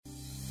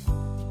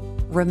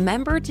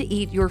remember to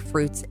eat your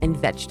fruits and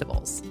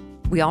vegetables.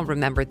 We all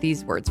remember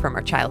these words from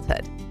our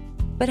childhood.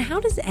 But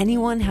how does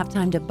anyone have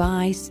time to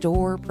buy,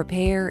 store,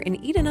 prepare,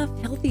 and eat enough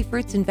healthy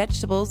fruits and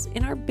vegetables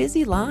in our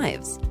busy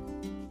lives?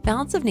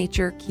 Balance of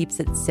Nature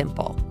keeps it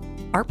simple.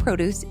 Our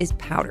produce is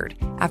powdered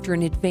after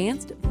an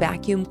advanced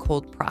vacuum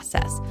cold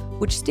process,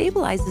 which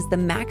stabilizes the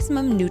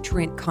maximum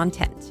nutrient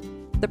content.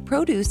 The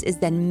produce is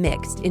then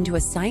mixed into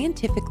a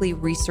scientifically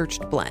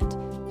researched blend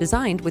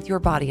designed with your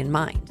body in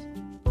mind.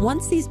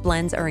 Once these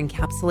blends are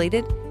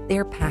encapsulated, they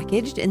are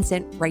packaged and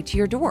sent right to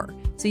your door,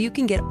 so you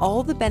can get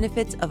all the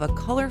benefits of a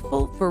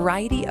colorful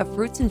variety of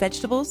fruits and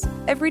vegetables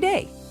every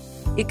day.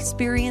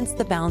 Experience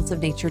the Balance of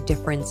Nature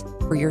difference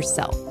for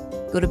yourself.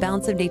 Go to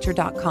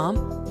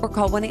balanceofnature.com or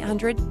call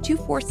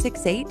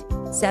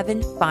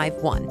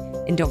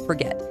 1-800-2468-751. And don't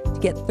forget to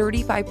get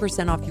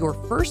 35% off your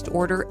first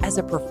order as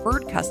a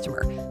preferred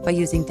customer by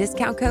using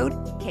discount code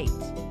KATE.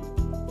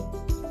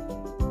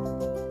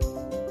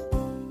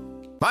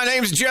 My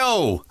name's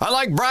Joe. I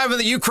like bribing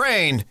the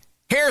Ukraine,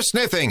 hair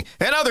sniffing,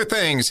 and other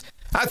things.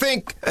 I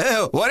think,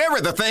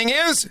 whatever the thing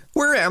is,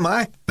 where am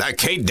I? The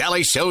Kate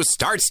Daly Show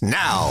starts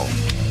now.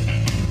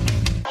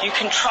 You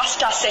can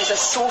trust us as a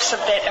source of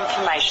that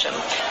information.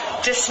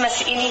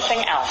 Dismiss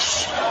anything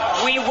else.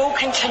 We will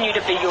continue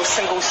to be your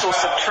single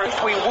source of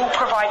truth. We will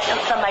provide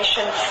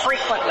information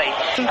frequently.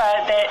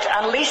 But that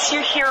unless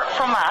you hear it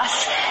from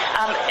us,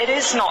 it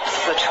is not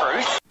the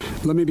truth.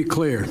 Let me be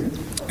clear.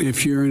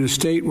 If you're in a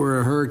state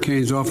where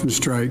hurricanes often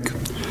strike,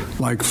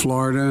 like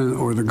Florida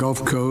or the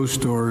Gulf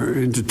Coast or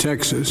into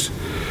Texas,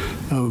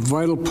 a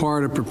vital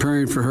part of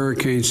preparing for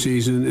hurricane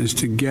season is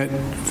to get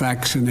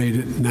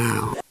vaccinated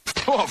now.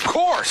 Oh, of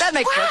course. That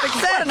makes perfect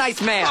sense. A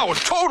nice man. Oh,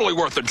 it's totally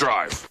worth the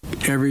drive.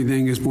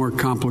 Everything is more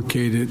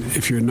complicated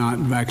if you're not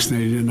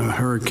vaccinated and a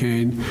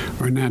hurricane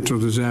or natural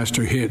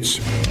disaster hits.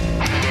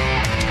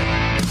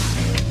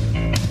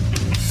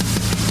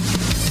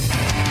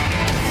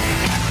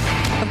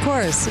 Of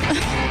course.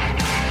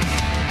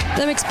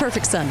 That makes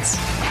perfect sense.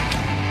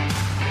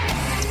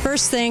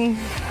 First thing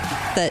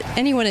that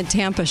anyone in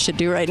Tampa should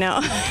do right now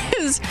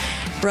is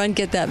run,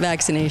 get that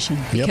vaccination.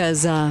 Yep.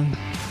 Because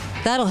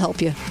that'll help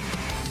you.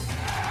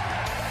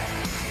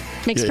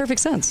 Makes perfect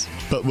sense.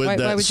 But with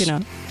why would you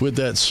not? With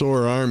that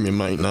sore arm, you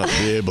might not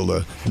be able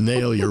to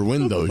nail your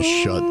windows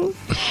shut.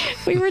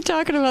 We were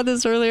talking about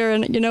this earlier,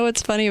 and you know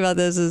what's funny about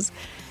this is,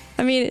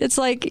 I mean, it's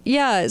like,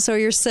 yeah, so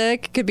you're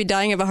sick, could be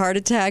dying of a heart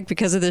attack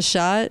because of this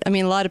shot. I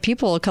mean, a lot of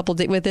people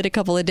with it a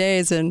couple of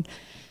days, and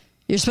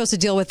you're supposed to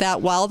deal with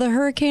that while the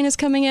hurricane is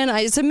coming in.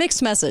 It's a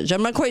mixed message.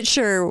 I'm not quite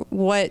sure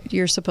what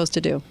you're supposed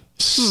to do.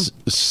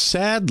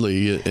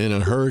 Sadly, in a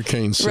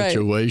hurricane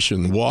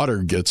situation, water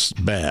gets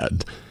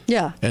bad.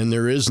 Yeah. And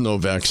there is no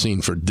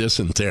vaccine for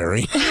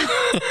dysentery.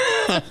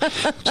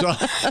 So,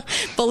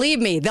 believe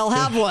me, they'll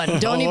have one.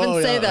 Don't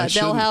even say that.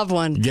 They'll have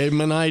one. Gave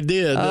them an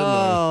idea, didn't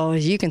I?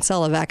 You can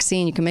sell a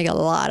vaccine. You can make a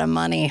lot of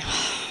money.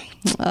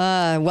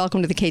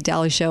 Welcome to the Kate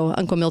Daly Show.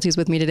 Uncle Milty's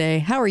with me today.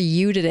 How are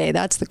you today?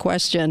 That's the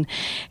question.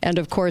 And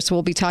of course,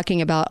 we'll be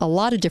talking about a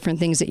lot of different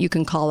things that you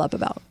can call up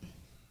about.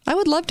 I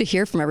would love to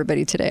hear from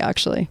everybody today,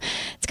 actually.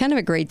 It's kind of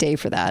a great day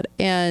for that.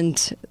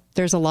 And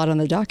there's a lot on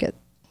the docket.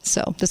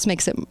 So this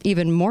makes it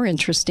even more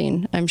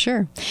interesting, I'm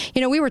sure.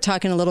 You know, we were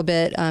talking a little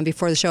bit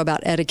before the show about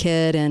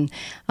etiquette and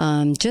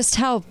just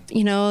how,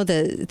 you know,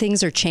 the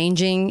things are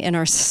changing in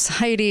our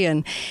society.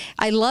 And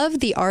I love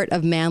the Art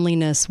of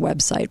Manliness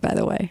website, by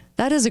the way.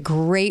 That is a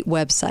great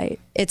website.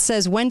 It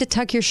says when to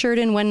tuck your shirt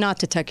in, when not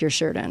to tuck your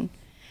shirt in,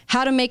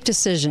 how to make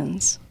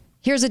decisions.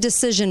 Here's a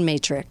decision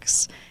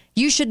matrix.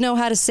 You should know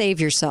how to save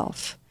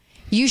yourself.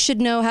 You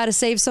should know how to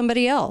save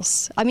somebody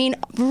else. I mean,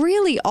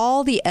 really,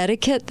 all the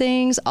etiquette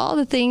things, all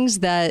the things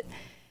that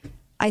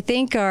I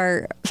think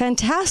are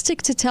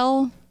fantastic to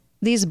tell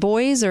these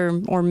boys or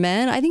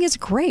men. I think it's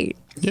great.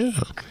 Yeah.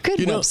 Good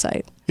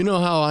website. You know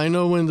how I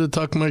know when to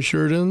tuck my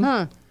shirt in?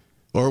 Huh.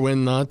 Or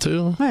when not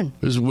to? When?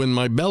 Is when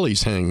my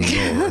belly's hanging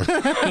over.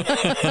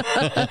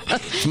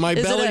 If my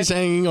belly's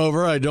hanging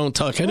over, I don't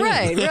tuck it in.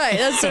 Right.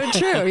 That's so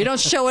true. You don't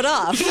show it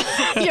off.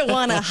 You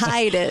want to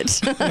hide it.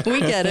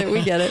 We get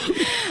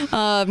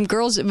it.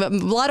 Girls, a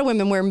lot of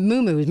women wear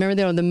muumuus. Remember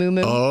the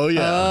muumuu? Oh,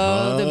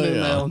 yeah. The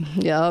muumuu.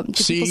 Yeah.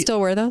 Do people still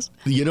wear those?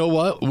 You know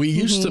what? We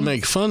used to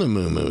make fun of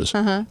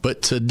muumuus.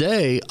 But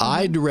today,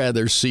 I'd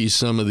rather see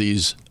some of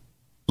these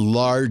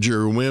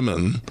larger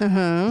women,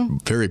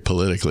 very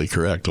politically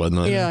correct, wasn't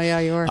I? Yeah,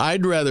 you are.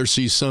 I'd rather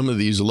see some of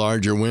these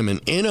larger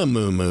women in a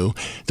muumuu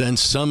than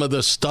some of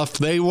the stuff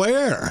they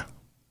wear.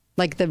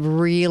 Like the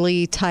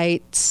really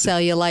tight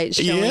cellulite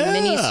showing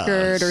mini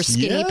skirt or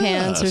skinny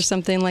pants or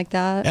something like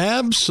that?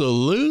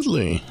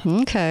 Absolutely.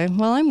 Okay.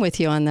 Well, I'm with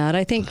you on that.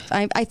 I think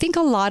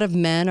a lot of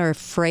men are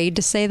afraid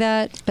to say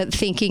that, but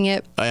thinking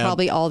it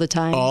probably all the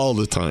time. All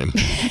the time.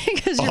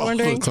 Because you're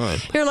wondering,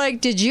 you're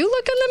like, did you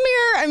look in the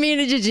mirror? I mean,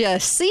 did you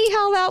see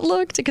how that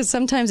looked? Because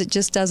sometimes it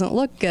just doesn't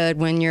look good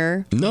when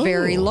you're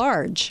very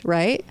large,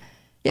 right?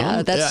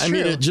 Yeah, that's true.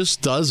 I mean, it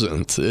just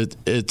doesn't.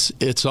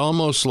 It's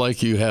almost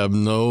like you have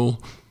no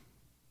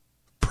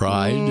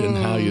pride in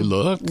how you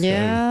look.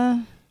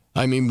 Yeah.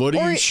 I mean, what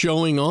are you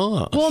showing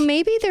off? Well,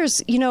 maybe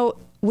there's,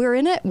 we're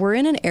in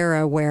an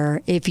era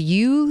where if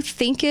you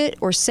think it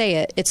or say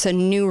it, it's a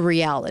new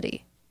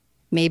reality.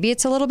 Maybe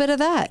it's a little bit of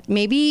that.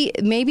 Maybe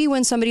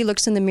when somebody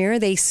looks in the mirror,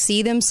 they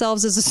see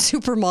themselves as a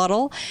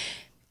supermodel.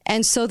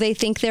 And so they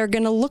think they're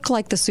going to look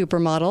like the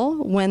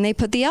supermodel when they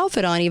put the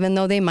outfit on, even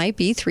though they might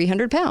be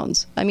 300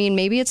 pounds. I mean,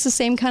 maybe it's the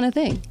same kind of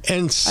thing.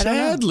 And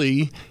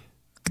sadly,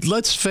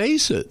 let's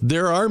face it,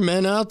 there are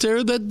men out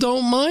there that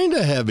don't mind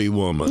a heavy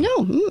woman. No.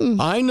 Mm-mm.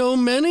 I know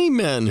many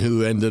men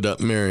who ended up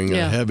marrying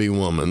a heavy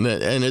woman,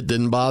 and it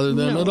didn't bother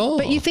them at all.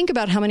 But you think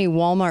about how many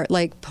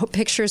Walmart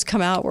pictures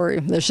come out where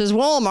this is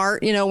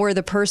Walmart, where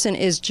the person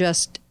is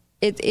just...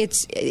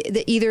 It's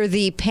either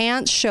the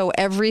pants show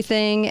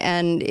everything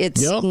and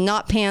it's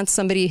not pants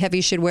somebody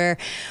heavy should wear,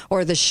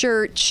 or the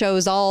shirt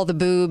shows all the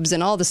boobs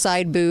and all the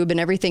side boob and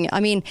everything. I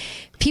mean,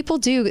 people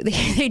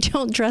they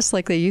don't dress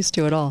like they used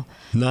to at all.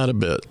 Not a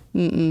bit.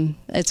 Mm-mm.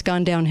 It's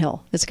gone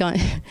downhill. It's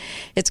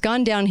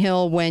gone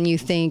downhill when you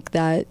think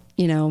that,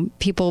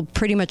 people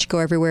pretty much go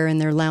everywhere in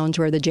their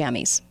loungewear, the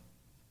jammies.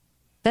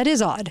 That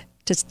is odd,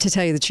 to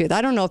tell you the truth.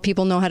 I don't know if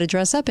people know how to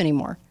dress up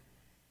anymore.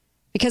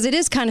 Because it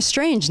is kind of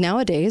strange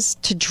nowadays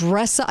to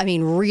dress up. I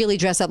mean, really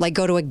dress up, like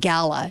go to a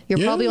gala. You're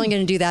probably only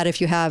going to do that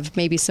if you have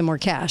maybe some more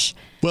cash.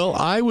 Well,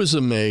 I was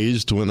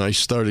amazed when I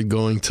started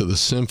going to the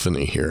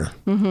symphony here.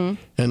 Mm-hmm.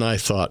 And I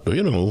thought,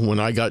 when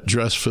I got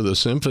dressed for the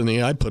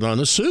symphony, I put on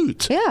a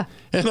suit. Yeah.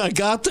 And I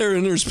got there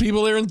and there's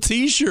people there in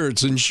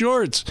T-shirts and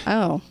shorts.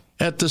 Oh.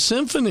 At the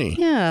symphony.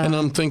 Yeah. And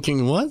I'm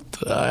thinking, what?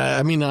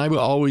 I mean, I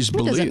always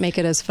believe. Doesn't make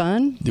it as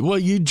fun? Well,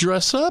 you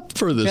dress up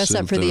for the symphony. Dress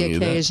up for the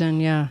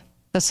occasion, yeah.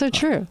 That's so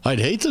true. I'd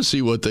hate to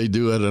see what they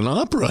do at an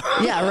opera.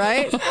 Yeah,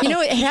 right?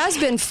 It has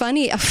been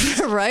funny,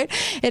 right?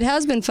 It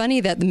has been funny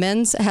that the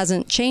men's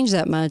hasn't changed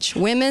that much.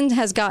 Women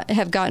have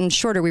gotten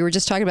shorter. We were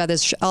just talking about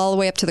this all the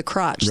way up to the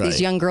crotch. Right. These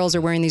young girls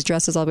are wearing these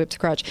dresses all the way up to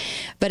the crotch.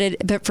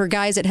 But for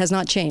guys, it has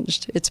not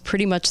changed. It's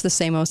pretty much the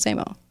same-o,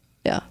 same-o.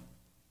 Yeah.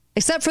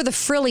 Except for the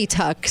frilly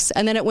tucks,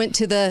 and then it went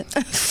to the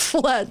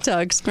flat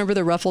tucks. Remember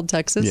the ruffled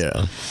tuxes?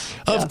 Yeah.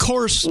 Of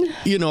course,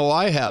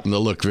 I happen to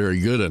look very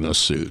good in a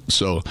suit,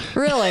 so...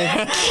 Really?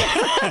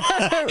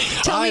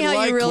 Tell me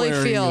how you really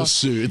feel. I like wearing a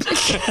suit.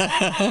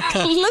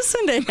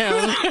 Listen to him.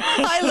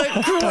 I look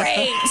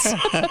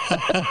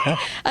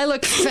great. I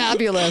look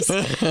fabulous.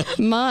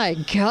 My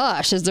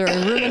gosh, is there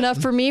room enough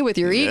for me with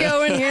your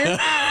ego in here?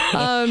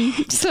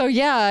 So,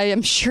 yeah,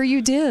 I'm sure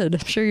you did.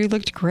 I'm sure you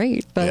looked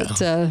great. But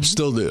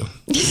still do.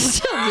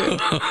 Still do.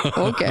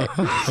 Okay.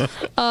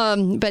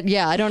 But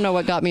yeah, I don't know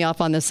what got me off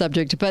on this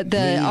subject, but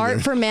the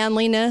Art for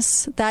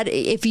Manliness, that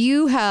if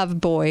you have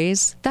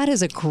boys, that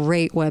is a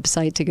great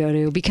website to go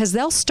to because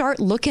they'll start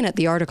looking at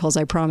the articles,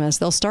 I promise.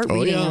 They'll start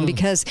reading them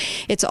because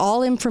it's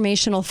all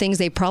informational things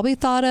they probably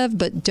thought of,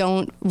 but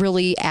don't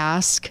really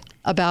ask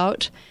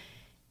about.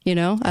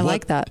 I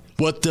like that.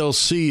 What they'll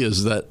see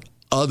is that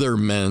other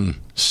men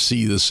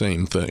see the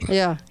same thing.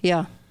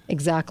 Yeah,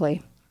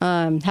 exactly.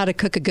 How to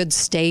cook a good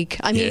steak.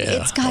 I mean,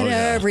 it's got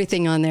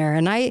everything on there.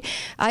 And I,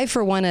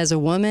 for one, as a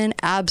woman,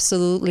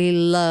 absolutely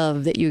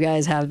love that you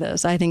guys have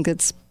this. I think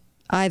it's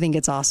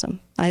awesome.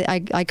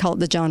 I call it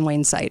the John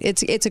Wayne site.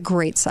 It's a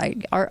great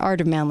site, Art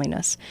of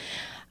Manliness.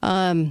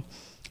 And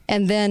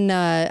then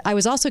I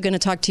was also going to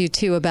talk to you,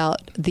 too,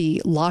 about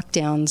the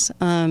lockdowns.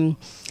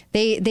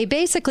 They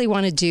basically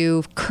want to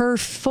do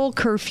full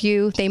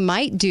curfew. They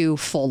might do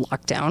full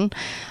lockdown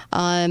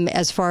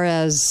as far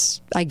as,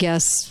 I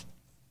guess,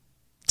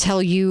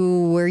 tell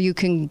you where you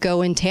can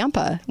go in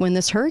Tampa when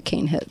this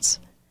hurricane hits.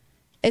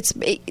 Is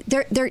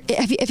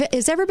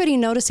everybody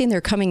noticing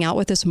they're coming out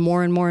with this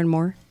more and more and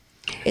more?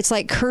 It's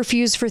like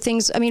curfews for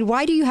things. I mean,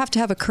 why do you have to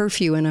have a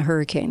curfew in a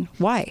hurricane?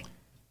 Why?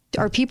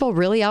 Are people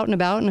really out and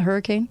about in a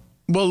hurricane?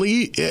 Well,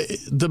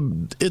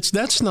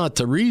 that's not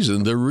the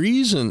reason. The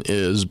reason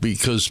is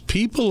because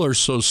people are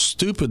so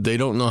stupid they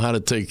don't know how to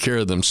take care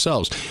of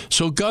themselves.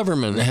 So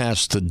government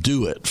has to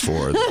do it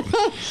for them.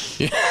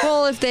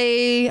 Well,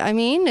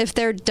 if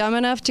they're dumb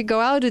enough to go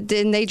out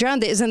and they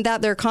drown, isn't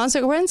that their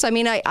consequence? I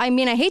mean, I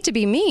hate to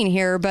be mean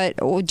here, but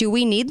do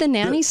we need the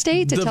nanny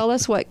state to tell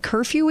us what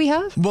curfew we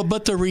have? Well,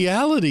 but the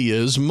reality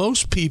is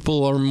most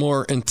people are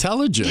more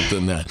intelligent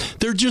than that.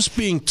 They're just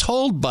being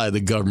told by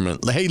the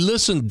government, hey,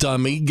 listen,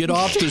 dummy, get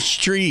off the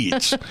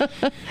streets,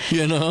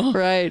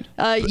 Right.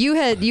 You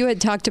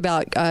had talked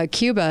about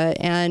Cuba,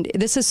 and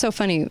this is so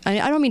funny.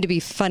 I don't mean to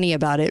be funny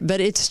about it, but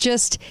it's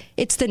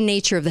the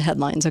nature of the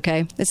headlines,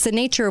 okay? It's the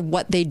nature of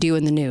what they do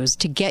in the news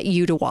to get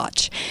you to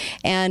watch.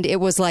 And it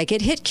was like,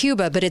 it hit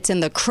Cuba, but it's in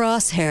the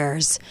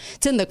crosshairs.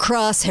 It's in the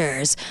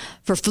crosshairs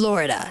for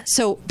Florida.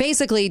 So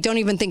basically, don't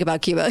even think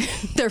about Cuba.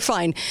 They're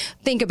fine.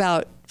 Think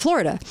about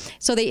Florida.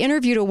 So they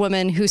interviewed a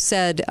woman who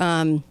said...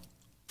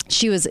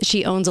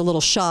 She owns a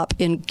little shop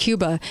in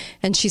Cuba,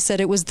 and she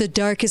said it was the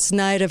darkest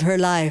night of her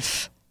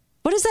life.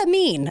 What does that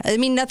mean? I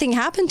mean, nothing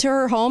happened to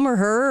her home or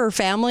her or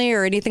family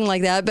or anything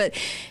like that, but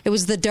it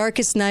was the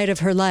darkest night of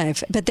her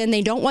life. But then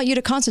they don't want you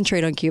to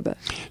concentrate on Cuba.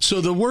 So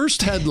the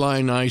worst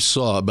headline I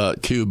saw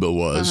about Cuba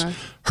was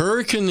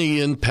Hurricane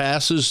Ian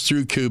passes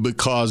through Cuba,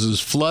 causes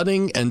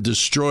flooding, and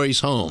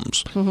destroys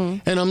homes.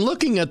 And I'm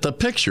looking at the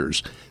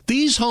pictures.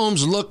 These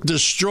homes look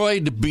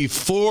destroyed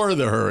before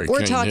the hurricane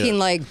We're talking hit.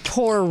 like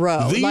poor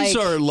row. These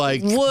are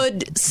like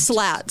wood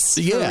slats.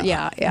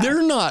 Yeah.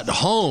 They're not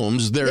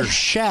homes. They're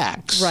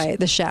shacks. Right,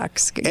 the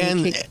shacks.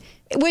 And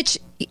which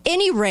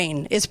any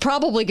rain is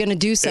probably going to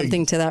do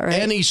something to that, right?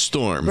 Any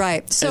storm.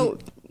 Right. So,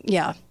 the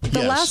Yes.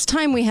 last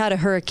time we had a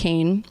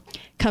hurricane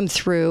come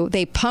through,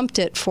 they pumped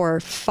it for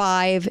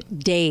 5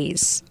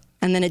 days.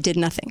 And then it did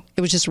nothing.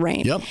 It was just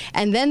rain. Yep.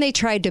 And then they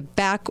tried to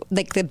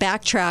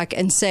backtrack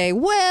and say,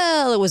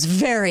 well, it was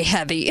very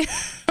heavy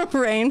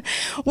rain,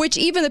 which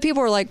even the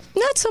people were like,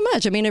 not so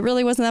much. I mean, it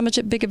really wasn't that much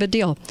big of a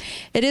deal.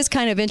 It is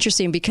kind of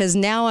interesting because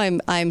now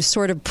I'm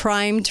sort of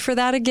primed for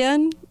that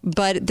again,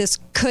 but this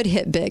could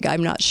hit big.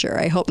 I'm not sure.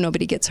 I hope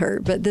nobody gets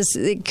hurt, but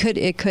it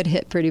could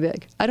hit pretty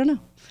big. I don't know.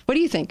 What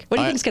do you think? What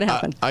do you think is going to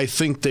happen? I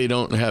think they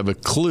don't have a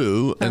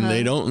clue, and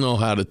they don't know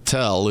how to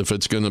tell if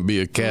it's going to be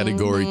a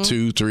Category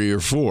 2, 3,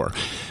 or 4.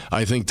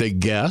 I think they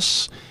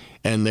guess,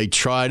 and they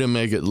try to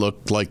make it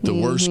look like the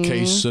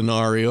worst-case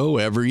scenario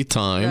every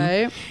time.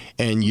 Right.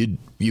 And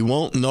you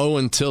won't know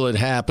until it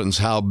happens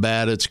how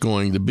bad it's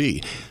going to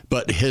be.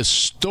 But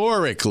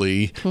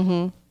historically,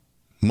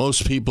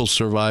 most people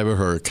survive a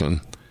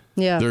hurricane.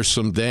 Yeah. There's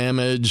some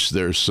damage,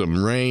 there's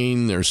some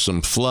rain, there's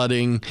some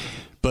flooding.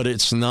 But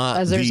it's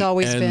not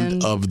the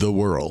end of the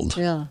world.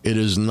 Yeah. It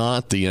is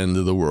not the end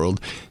of the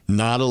world.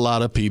 Not a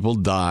lot of people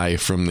die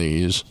from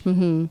these.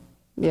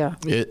 Yeah.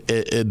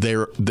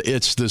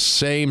 It's the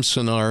same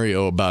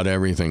scenario about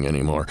everything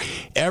anymore.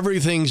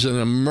 Everything's an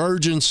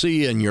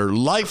emergency, and your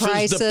life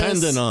is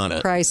dependent on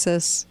it.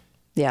 Crisis.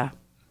 Yeah.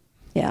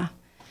 Yeah.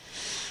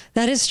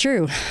 That is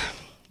true.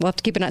 We'll have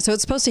to keep an eye. So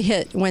it's supposed to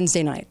hit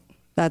Wednesday night.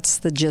 That's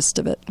the gist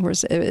of it.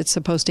 It's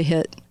supposed to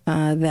hit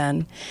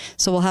then.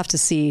 So we'll have to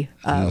see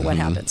what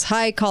happens.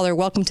 Hi, caller.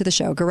 Welcome to the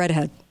show. Go right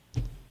ahead.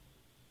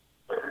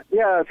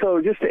 Yeah, so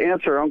just to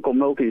answer Uncle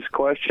Milty's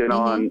question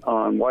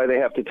on why they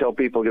have to tell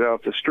people to get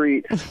off the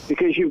street,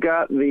 because you've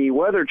got the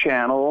Weather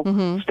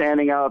Channel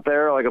standing out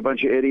there like a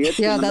bunch of idiots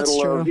in the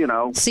middle of,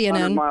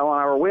 CNN.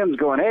 100-mile-an-hour winds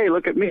going, hey,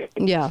 look at me.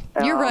 Yeah,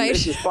 you're right.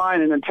 This is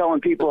fine, and then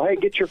telling people, hey,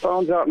 get your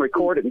phones out and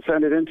record it and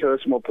send it in to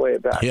us, and we'll play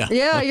it back.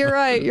 Yeah, you're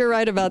right. You're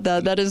right about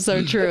that. That is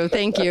so true.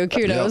 Thank you.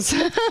 Kudos.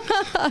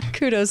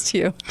 Kudos to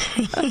you.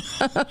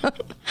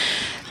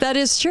 That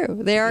is true.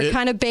 They are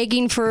kind of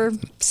begging for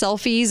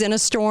selfies in a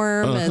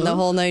storm and the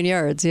whole 9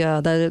 yards.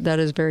 Yeah, that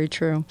is very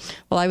true.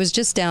 Well, I was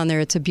just down there.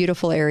 It's a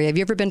beautiful area. Have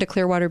you ever been to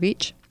Clearwater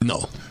Beach?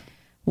 No.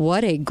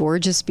 What a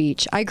gorgeous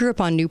beach. I grew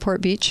up on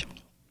Newport Beach.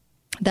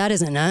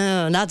 That's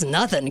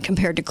nothing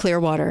compared to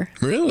Clearwater.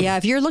 Really? Yeah,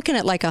 if you're looking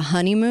at like a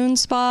honeymoon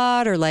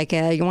spot or like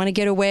you want to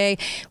get away,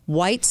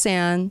 white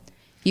sand.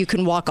 You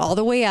can walk all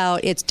the way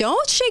out.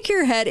 Don't shake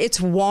your head.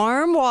 It's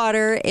warm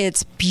water.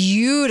 It's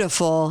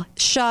beautiful.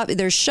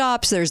 There's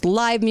shops. There's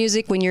live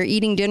music. When you're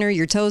eating dinner,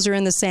 your toes are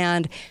in the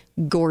sand.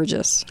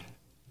 Gorgeous.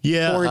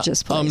 Yeah,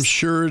 gorgeous place. I'm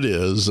sure it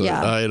is.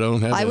 Yeah. I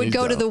don't have. I would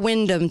go to the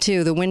Wyndham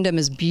too. The Wyndham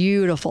is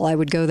beautiful. I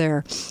would go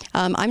there.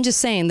 I'm just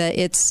saying that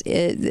it's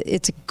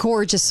a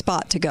gorgeous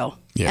spot to go,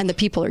 and the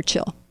people are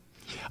chill.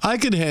 I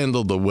could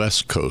handle the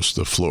west coast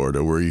of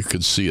Florida where you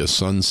could see a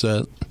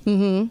sunset.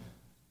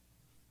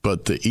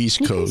 But the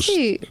East Coast,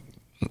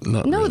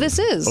 not really. This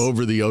is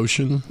over the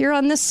ocean. You're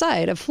on this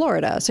side of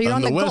Florida, so you're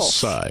on the west Gulf.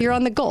 Side. You're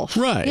on the Gulf,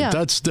 right? Yeah.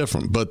 That's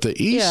different. But the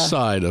east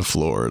side of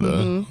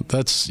Florida,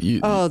 that's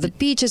the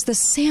beaches. The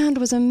sand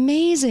was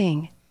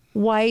amazing.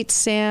 White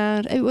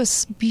sand. It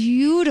was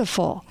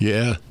beautiful.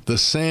 Yeah, the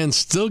sand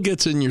still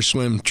gets in your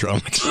swim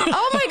trunks.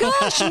 Oh my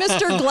gosh,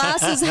 Mr.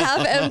 Glasses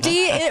half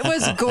empty. It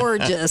was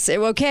gorgeous.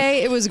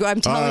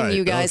 I'm telling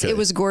you guys, it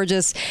was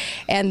gorgeous.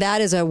 And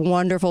that is a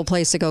wonderful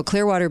place to go.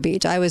 Clearwater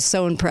Beach. I was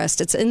so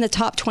impressed. It's in the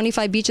top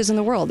 25 beaches in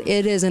the world.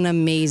 It is an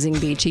amazing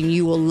beach, and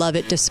you will love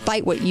it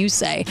despite what you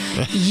say.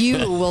 You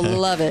will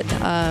love it.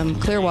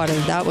 Clearwater,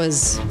 that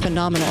was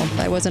phenomenal.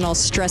 I wasn't all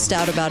stressed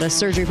out about a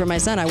surgery for my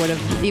son. I would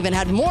have even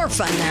had more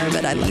fun there.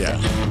 But I loved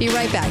it. Be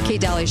right back. Kate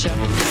Daly Show.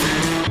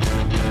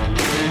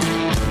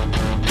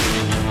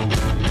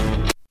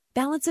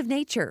 Balance of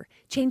Nature,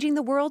 changing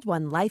the world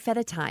one life at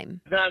a time.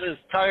 Not as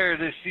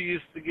tired as she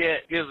used to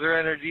get. Gives her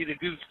energy to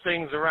do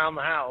things around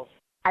the house.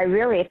 I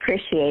really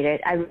appreciate it.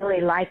 I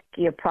really like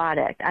your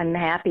product. I'm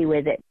happy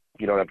with it.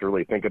 You don't have to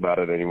really think about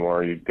it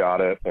anymore. You've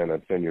got it, and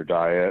it's in your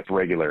diet. It's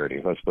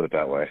regularity. Let's put it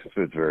that way.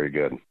 It's very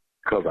good.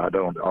 Because I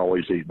don't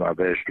always eat my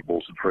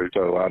vegetables and fruit,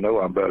 so I know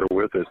I'm better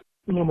with it.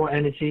 A little more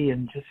energy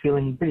and just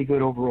feeling pretty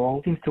good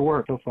overall. Seems to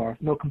work so far.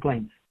 No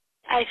complaints.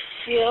 I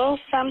feel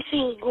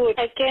something good.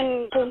 I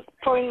can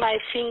point my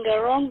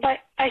finger on, but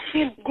I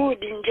feel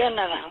good in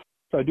general.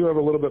 So I do have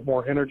a little bit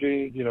more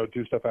energy,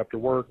 do stuff after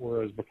work,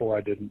 whereas before I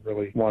didn't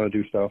really want to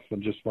do stuff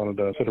and just wanted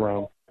to sit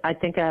around. I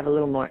think I have a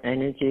little more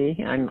energy.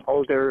 I'm an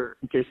older,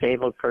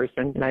 disabled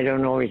person, and I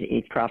don't always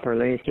eat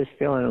properly. Just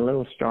feeling a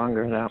little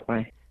stronger that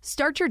way.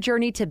 Start your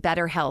journey to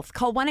better health.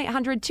 Call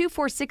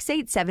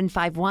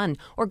 1-800-246-8751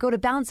 or go to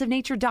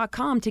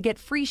balanceofnature.com to get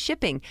free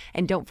shipping.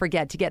 And don't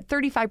forget to get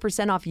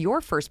 35% off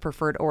your first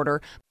preferred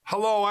order.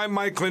 Hello, I'm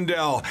Mike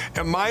Lindell,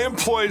 and my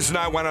employees and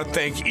I want to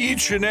thank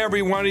each and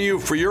every one of you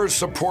for your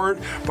support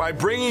by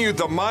bringing you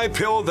the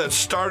MyPillow that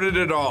started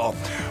it all.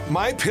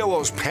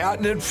 MyPillow's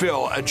patented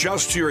fill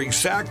adjusts to your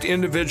exact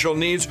individual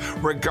needs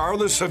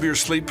regardless of your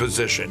sleep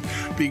position.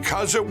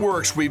 Because it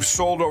works, we've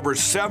sold over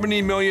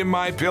 70 million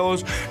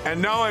MyPillows,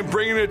 and now I'm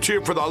bringing it to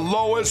you for the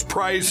lowest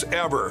price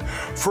ever.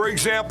 For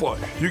example,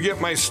 you get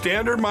my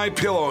standard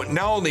MyPillow,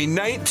 now only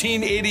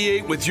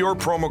 $19.88 with your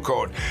promo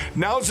code.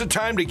 Now's the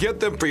time to get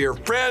them for your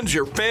friends,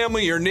 your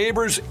family, your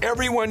neighbors,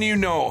 everyone you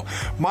know.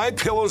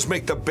 MyPillows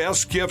make the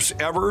best gifts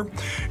ever.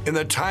 In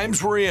the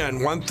times we're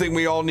in, one thing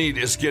we all need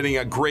is getting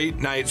a great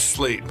night's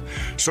sleep.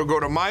 So go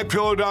to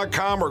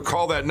MyPillow.com or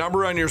call that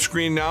number on your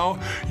screen now.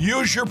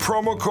 Use your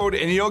promo code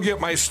and you'll get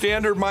my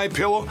standard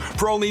MyPillow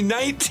for only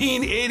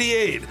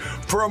 $19.88.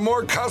 For a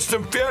more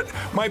custom fit,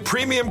 my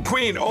Premium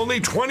Queen, only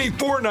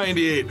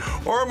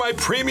 $24.98. Or my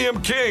Premium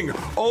King,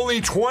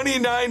 only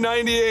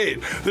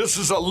 $29.98. This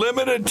is a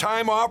limited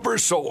time offer,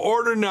 so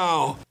order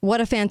now.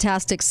 What a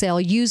fantastic sale.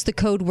 Use the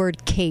code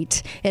word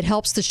KATE. It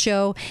helps the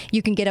show.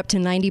 You can get up to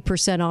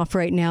 90% off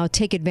right now.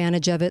 Take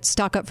advantage of it.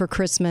 Stock up for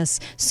Christmas.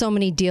 So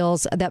many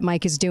deals that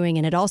Mike is doing,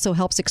 and it also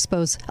helps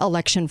expose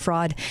election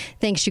fraud.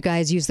 Thanks, you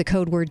guys. Use the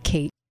code word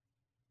KATE.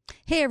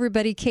 Hey,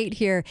 everybody. Kate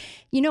here.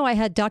 You know, I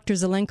had Dr.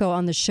 Zelenko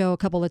on the show a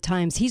couple of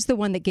times. He's the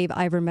one that gave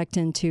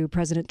ivermectin to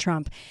President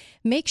Trump.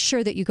 Make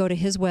sure that you go to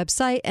his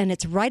website, and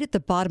it's right at the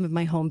bottom of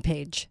my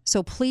homepage.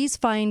 So please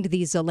find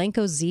the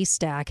Zelenko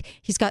Z-Stack.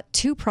 He's got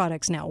two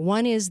products now.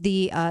 One is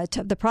the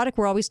product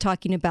we're always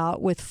talking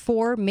about with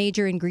 4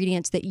 major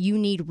ingredients that you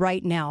need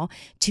right now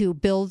to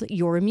build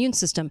your immune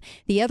system.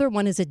 The other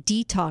one is a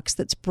detox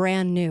that's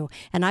brand new,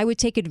 and I would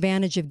take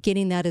advantage of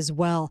getting that as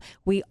well.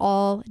 We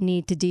all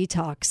need to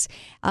detox.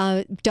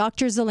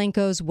 Dr.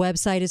 Zelenko's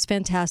website is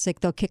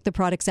fantastic. They'll kick the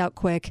products out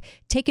quick.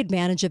 Take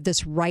advantage of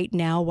this right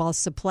now while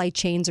supply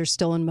chains are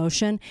still in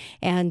motion,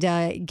 and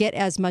get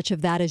as much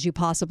of that as you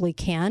possibly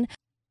can.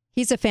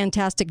 He's a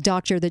fantastic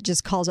doctor that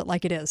just calls it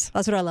like it is.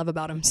 That's what I love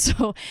about him.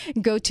 So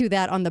go to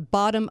that on the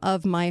bottom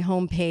of my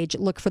homepage.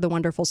 Look for the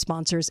wonderful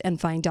sponsors and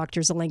find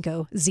Dr.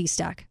 Zelenko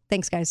Z-Stack.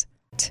 Thanks, guys.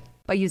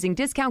 By using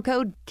discount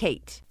code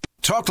KATE.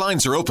 Talk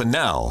lines are open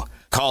now.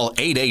 Call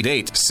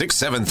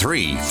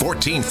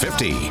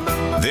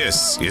 888-673-1450.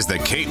 This is the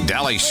Kate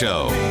Daly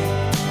Show.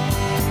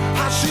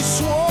 How she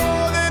swore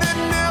that it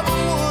never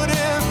would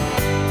end.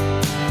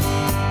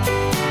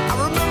 I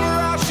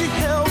remember how she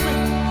held me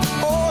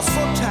oh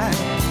so tight.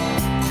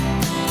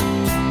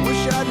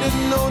 Wish I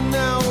didn't know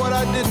now what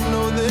I didn't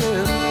know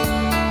then.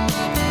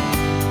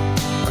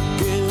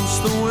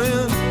 Against the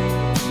wind.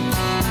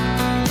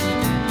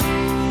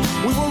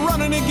 We were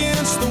running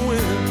against the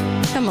wind.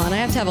 Come on, I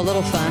have to have a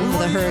little fun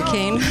with a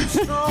hurricane.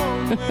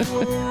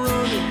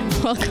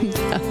 Welcome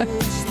back.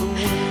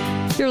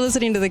 You're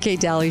listening to the Kate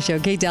Daly Show,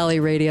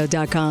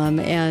 KateDalyRadio.com,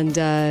 and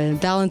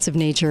Balance of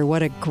Nature.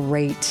 What a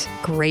great,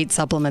 great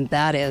supplement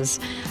that is.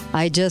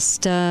 I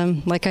just,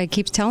 like I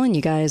keep telling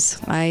you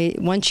guys,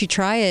 once you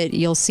try it,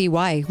 you'll see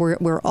why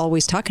we're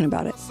always talking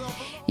about it.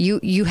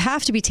 You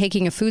have to be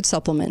taking a food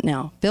supplement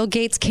now. Bill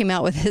Gates came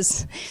out with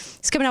he's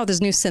coming out with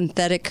his new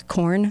synthetic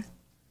corn.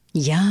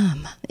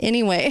 Yum.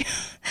 Anyway,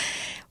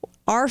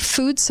 our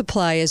food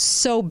supply is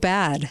so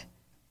bad.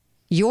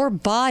 Your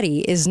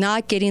body is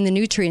not getting the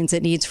nutrients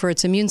it needs for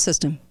its immune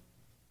system.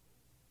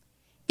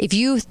 If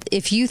you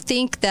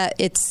think that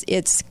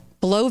it's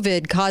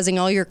bloated causing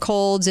all your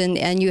colds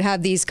and you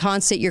have these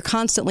you're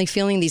constantly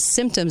feeling these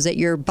symptoms that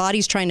your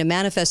body's trying to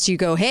manifest, you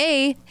go,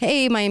 hey,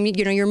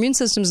 your immune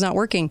system's not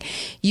working.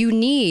 You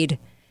need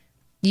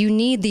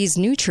these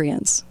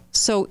nutrients.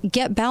 So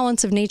get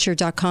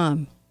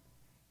balanceofnature.com.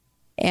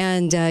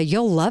 And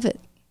you'll love it.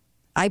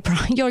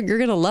 You're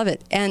going to love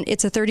it. And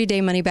it's a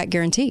 30-day money-back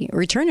guarantee.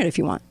 Return it if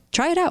you want.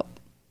 Try it out.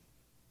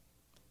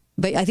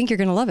 But I think you're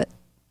going to love it.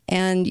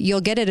 And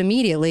you'll get it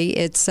immediately.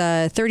 It's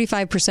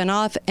 35%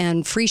 off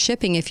and free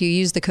shipping if you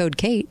use the code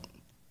KATE.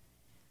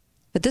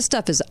 But this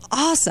stuff is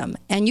awesome.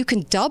 And you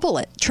can double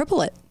it,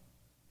 triple it.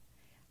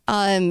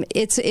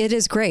 It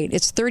is great.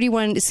 It's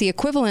the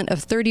equivalent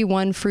of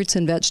 31 fruits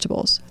and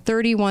vegetables.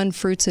 31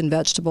 fruits and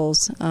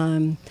vegetables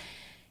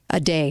a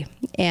day,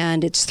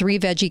 and it's 3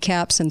 veggie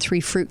caps and 3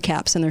 fruit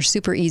caps, and they're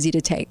super easy to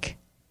take.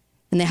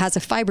 And it has a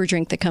fiber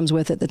drink that comes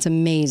with it that's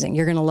amazing.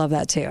 You're going to love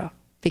that too,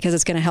 because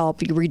it's going to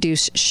help you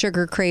reduce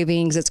sugar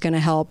cravings. It's going to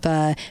help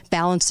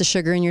balance the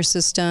sugar in your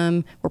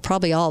system. We're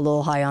probably all a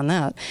little high on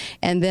that.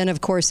 And then,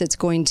 of course, it's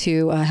going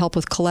to help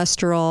with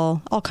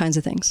cholesterol, all kinds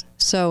of things.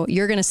 So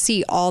you're going to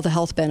see all the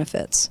health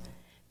benefits,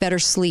 better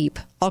sleep,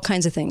 all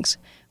kinds of things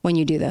when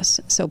you do this.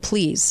 So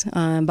please,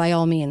 by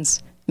all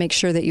means, make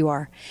sure that you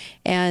are.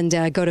 And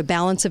go to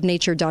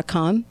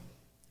balanceofnature.com,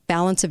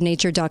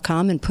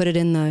 balanceofnature.com, and put it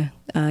in the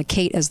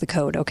Kate as the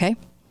code, okay?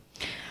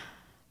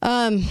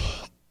 All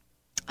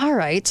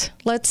right.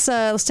 Let's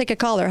take a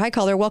caller. Hi,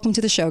 caller. Welcome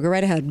to the show. Go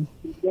right ahead.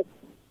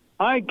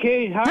 Hi,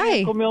 Kate. Hi,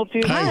 Uncle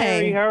Milty. Hi,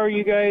 Harry. How are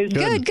you guys?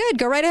 Good.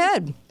 Go right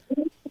ahead.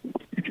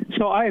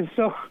 So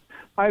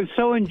I've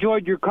so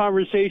enjoyed your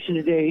conversation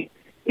today.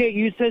 Kate,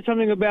 you said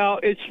something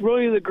about it's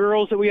really the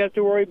girls that we have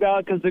to worry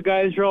about because the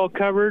guys are all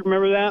covered.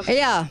 Remember that?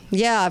 Yeah.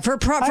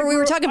 We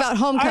were talking about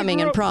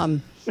homecoming and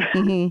prom.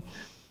 Mm-hmm.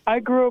 I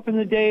grew up in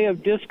the day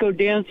of disco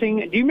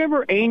dancing. Do you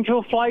remember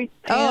Angel Flight?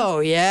 Oh,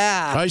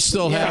 yeah. I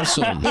still have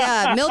some.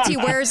 Yeah, Milty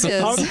wears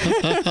his.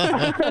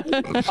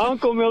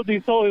 Uncle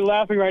Milty's totally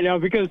laughing right now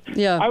because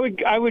I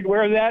would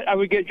wear that. I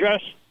would get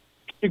dressed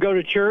to go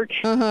to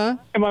church, and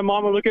my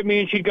mom would look at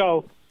me and she'd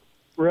go,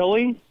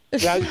 "Really?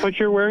 That's what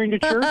you're wearing to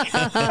church?"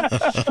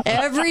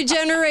 Every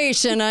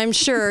generation, I'm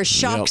sure,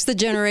 shocks the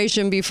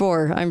generation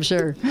before. I'm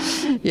sure.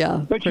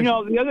 Yeah. But you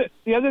know,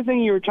 the other thing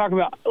you were talking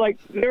about, like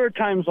there were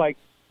times like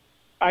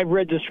I've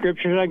read the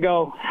scriptures and I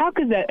go, how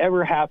could that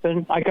ever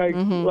happen? Like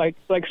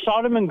like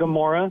Sodom and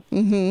Gomorrah.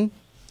 Mm-hmm.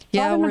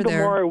 Yeah, Sodom and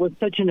Gomorrah was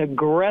such an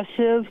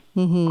aggressive,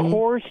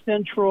 core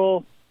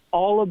central,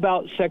 all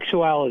about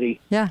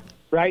sexuality. Yeah.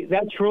 Right?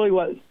 That's really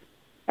what.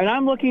 And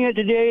I'm looking at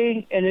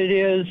today, and it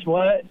is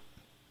what?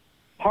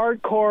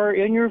 Hardcore,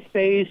 in your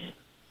face.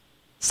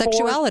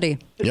 Sexuality.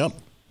 Yep.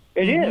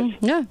 It is.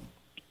 Yeah.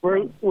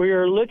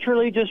 We're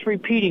literally just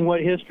repeating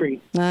what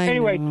history.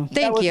 Anyway,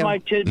 that was my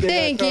tidbit.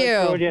 Thank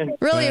you.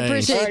 Really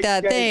appreciate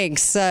that. Guys.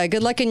 Thanks.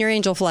 Good luck in your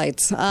angel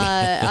flights.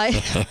 I'm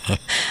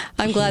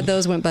glad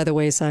those went by the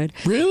wayside.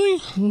 Really?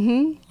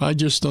 Mm-hmm. I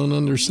just don't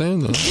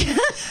understand them.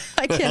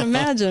 I can't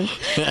imagine.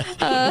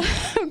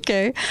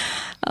 Okay.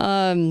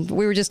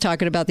 We were just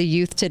talking about the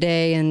youth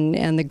today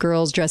and the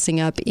girls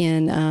dressing up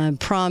in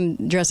prom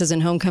dresses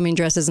and homecoming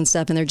dresses and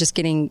stuff, and they're just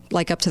getting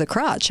like up to the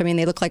crotch. I mean,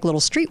 they look like little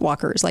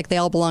streetwalkers, like they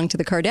all belong to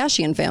the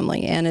Kardashian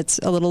family, and it's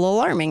a little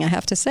alarming, I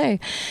have to say.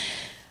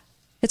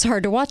 It's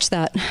hard to watch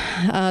that.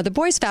 The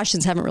boys'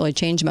 fashions haven't really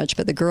changed much,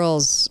 but the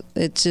girls,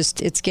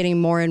 it's getting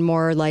more and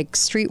more like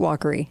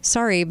streetwalkery.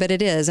 Sorry, but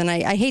it is. And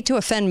I hate to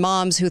offend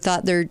moms who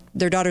thought their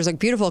daughters look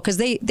beautiful because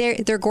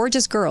they're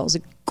gorgeous girls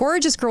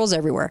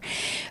everywhere.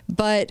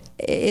 But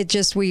it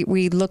just,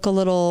 we look a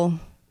little,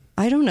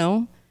 I don't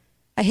know.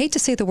 I hate to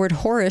say the word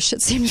whorish.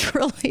 It seems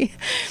really,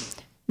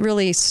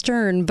 really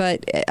stern,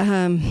 but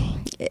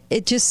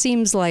it just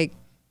seems like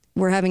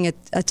we're having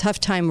a tough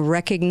time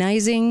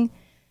recognizing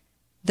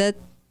that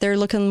they're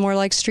looking more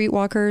like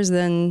streetwalkers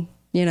than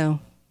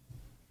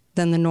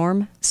the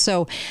norm.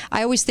 So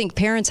I always think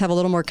parents have a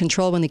little more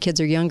control when the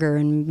kids are younger,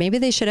 and maybe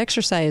they should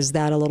exercise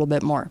that a little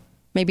bit more.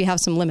 Maybe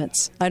have some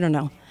limits. I don't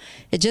know.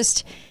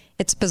 It's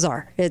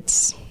bizarre.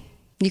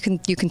 You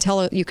can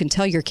tell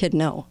your kid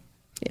no.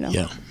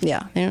 Yeah.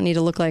 They don't need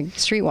to look like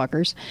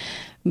streetwalkers.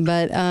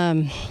 But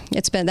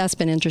that's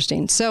been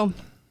interesting. So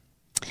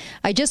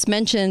I just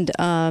mentioned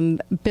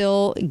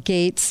Bill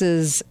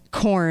Gates's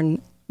corn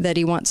that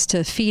he wants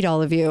to feed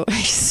all of you.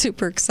 He's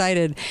super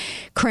excited.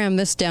 Cram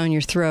this down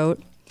your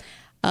throat.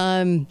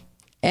 And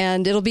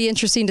it'll be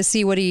interesting to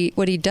see what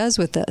he does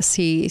with this.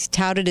 He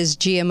touted his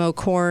GMO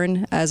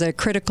corn as a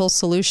critical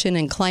solution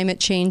in climate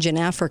change in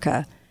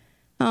Africa.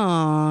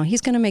 Oh, he's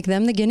going to make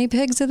them the guinea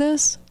pigs of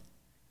this?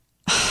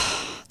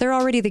 They're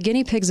already the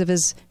guinea pigs of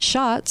his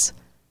shots.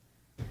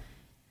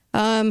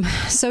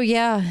 So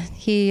yeah,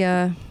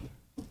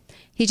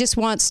 he just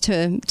wants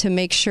to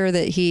make sure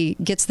that he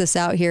gets this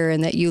out here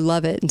and that you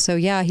love it. And so,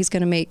 yeah, he's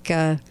going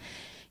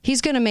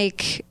to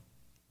make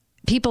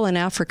people in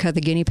Africa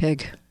the guinea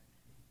pig.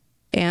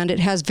 And it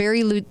has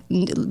very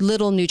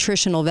little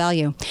nutritional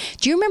value.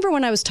 Do you remember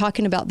when I was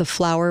talking about the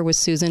flour with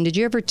Susan? Did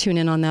you ever tune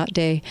in on that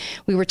day?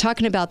 We were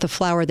talking about the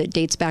flour that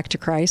dates back to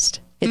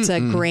Christ. It's a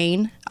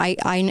grain,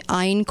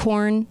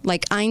 einkorn,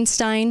 like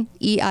Einstein,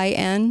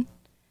 EINKORN,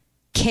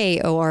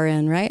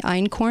 right?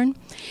 Einkorn.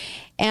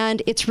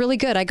 And it's really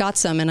good. I got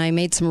some and I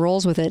made some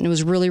rolls with it, and it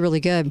was really, really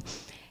good.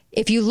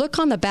 If you look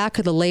on the back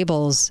of the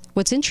labels,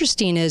 what's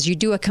interesting is you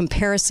do a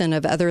comparison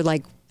of other,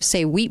 like,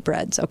 say, wheat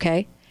breads,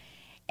 okay?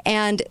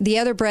 And the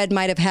other bread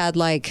might have had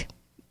like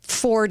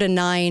 4 to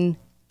 9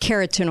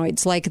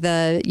 carotenoids, like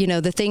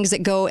the things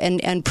that go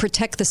and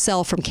protect the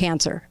cell from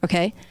cancer,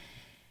 okay?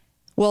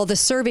 Well, the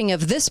serving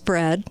of this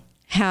bread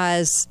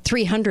has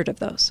 300 of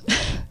those,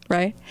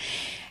 right?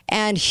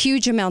 And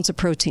huge amounts of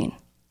protein.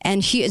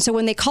 And so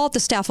when they call it the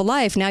staff of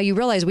life, now you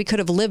realize we could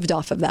have lived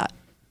off of that,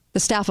 the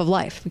staff of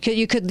life.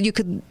 You could,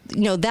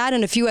 that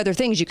and a few other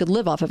things, you could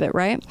live off of it,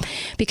 right?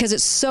 Because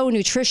it's so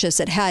nutritious.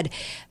 It had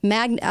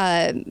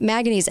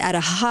manganese at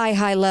a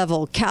high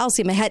level,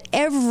 calcium. It had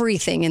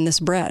everything in this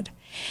bread.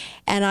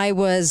 And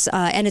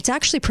and it's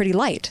actually pretty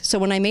light. So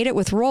when I made it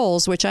with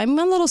rolls, which I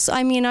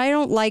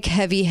don't like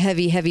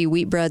heavy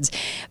wheat breads,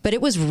 but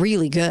it was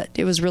really good.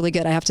 It was really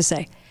good, I have to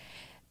say.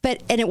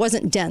 And it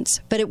wasn't dense,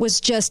 but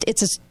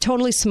it's a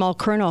totally small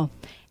kernel.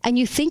 And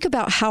you think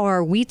about how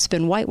our wheat's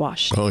been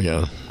whitewashed. Oh,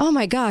 yeah. Oh,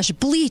 my gosh,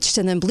 bleached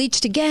and then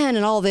bleached again,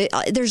 and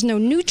there's no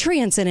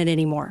nutrients in it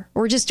anymore.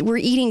 We're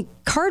eating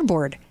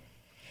cardboard.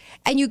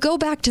 And you go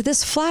back to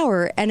this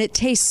flour, and it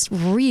tastes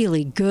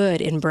really good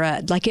in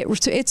bread. Like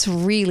it's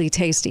really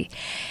tasty.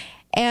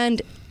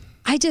 And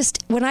I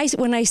just, when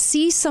I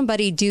see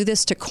somebody do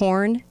this to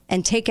corn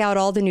and take out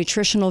all the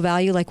nutritional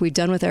value like we've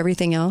done with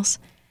everything else,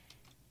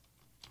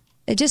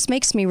 it just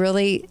makes me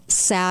really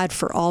sad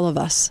for all of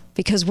us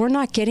because we're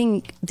not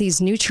getting these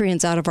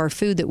nutrients out of our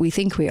food that we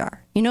think we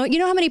are. You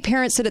know how many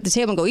parents sit at the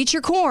table and go, eat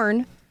your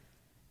corn,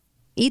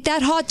 eat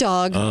that hot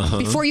dog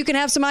before you can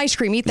have some ice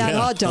cream, eat that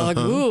hot dog.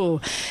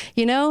 Ooh,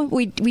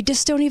 we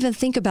just don't even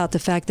think about the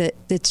fact that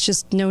it's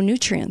just no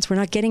nutrients. We're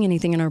not getting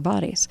anything in our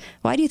bodies.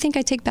 Why do you think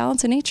I take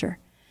Balance of Nature?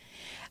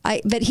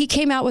 But he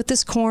came out with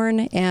this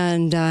corn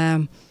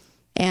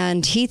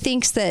and he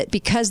thinks that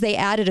because they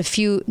added a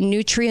few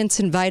nutrients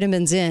and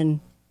vitamins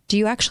in, do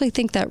you actually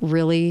think that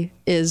really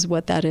is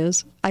what that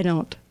is? I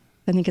don't.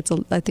 I think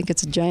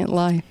it's a giant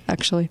lie,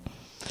 actually.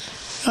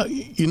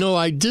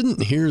 I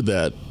didn't hear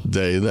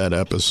that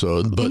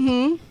episode, but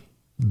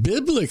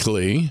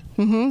biblically,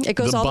 it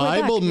goes the all the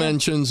way Bible back.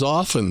 mentions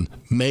often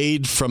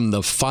made from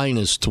the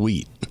finest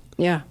wheat.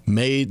 Yeah.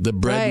 The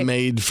bread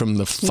made from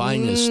the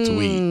finest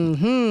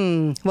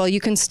wheat. Well, you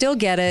can still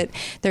get it.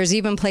 There's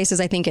even places,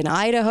 I think, in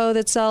Idaho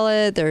that sell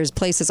it. There's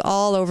places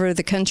all over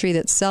the country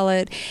that sell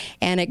it.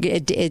 And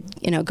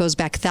it goes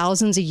back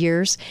thousands of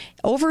years.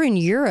 Over in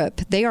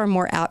Europe, they are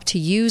more apt to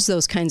use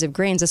those kinds of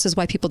grains. This is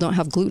why people don't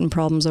have gluten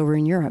problems over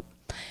in Europe.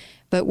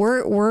 But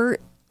we're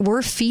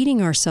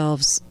feeding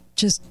ourselves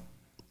just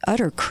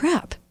utter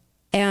crap.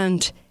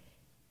 And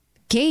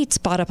Gates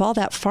bought up all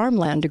that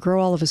farmland to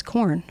grow all of his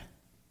corn.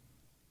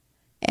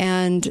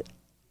 And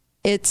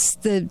it's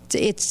beyond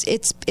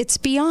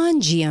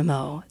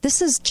GMO.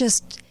 This is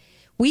just,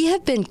 we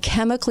have been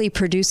chemically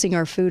producing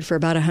our food for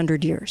about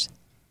 100 years.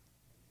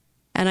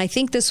 And I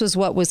think this was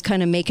what was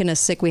kind of making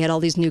us sick. We had all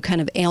these new kind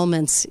of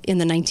ailments in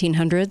the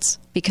 1900s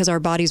because our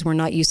bodies were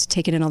not used to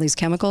taking in all these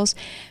chemicals.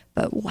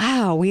 But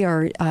wow,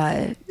 we're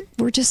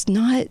just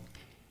not,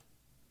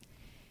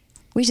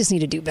 we just need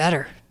to do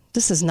better.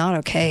 This is not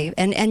okay.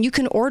 And you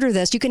can order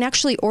this. You can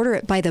actually order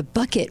it by the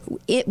bucket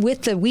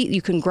with the wheat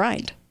you can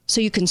grind. So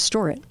you can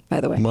store it,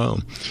 by the way. Wow.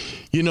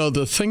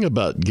 The thing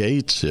about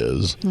Gates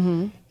is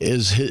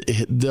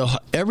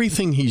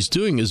everything he's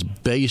doing is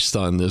based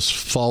on this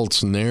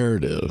false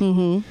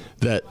narrative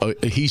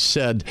that he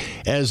said,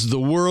 as the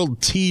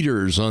world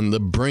teeters on the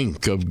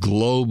brink of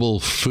global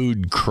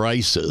food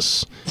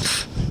crisis,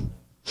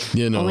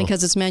 only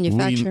because it's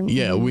manufactured.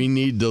 We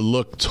need to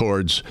look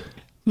towards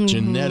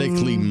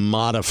genetically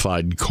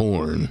modified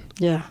corn.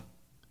 Yeah.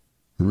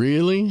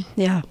 Really?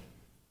 Yeah.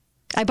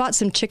 I bought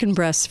some chicken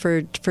breasts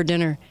for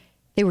dinner.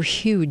 They were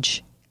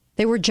huge.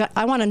 They were.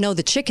 I want to know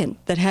the chicken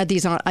that had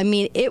these on. I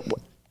mean,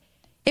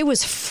 it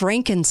was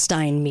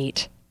Frankenstein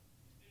meat,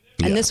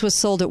 and this was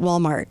sold at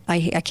Walmart.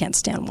 I can't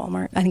stand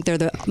Walmart. I think they're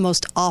the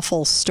most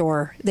awful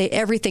store.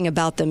 Everything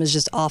about them is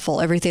just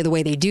awful. Everything, the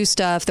way they do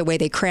stuff, the way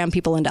they cram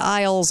people into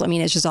aisles. I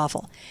mean, it's just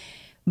awful.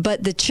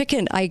 But the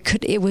chicken,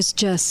 it was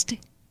just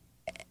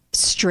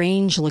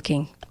strange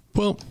looking.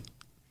 Well,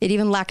 it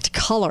even lacked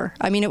color.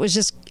 I mean, it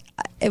was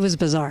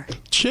bizarre.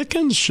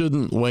 Chickens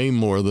shouldn't weigh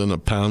more than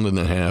 1.5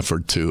 pounds or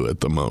 2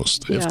 at the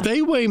most. Yeah. If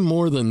they weigh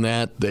more than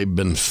that, they've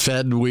been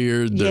fed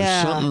weird.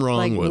 There's something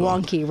wrong with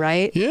them. Wonky,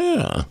 right?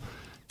 Yeah.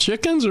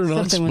 Chickens are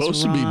not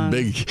supposed to be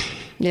big.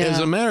 Yeah. As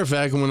a matter of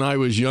fact, when I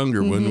was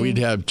younger, when we'd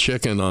have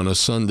chicken on a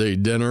Sunday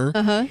dinner,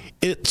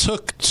 it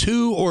took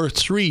 2 or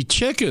 3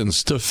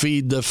 chickens to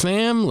feed the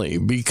family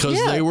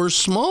because they were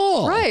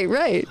small.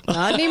 Right.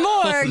 Not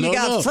anymore. You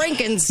got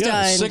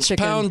Frankenstein chicken.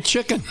 6-pound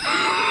chicken.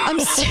 I'm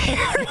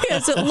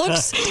serious. It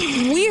looks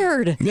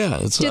weird.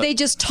 Yeah. Do they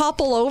just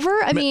topple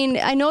over? I mean,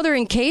 I know they're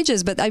in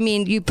cages, but I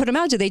mean, you put them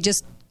out, do they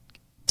just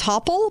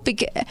topple?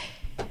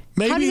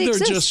 Maybe they're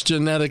just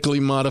genetically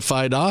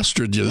modified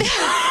ostriches.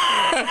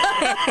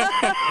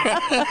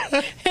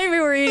 Maybe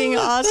we're eating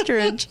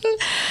ostrich.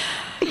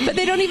 But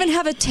they don't even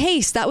have a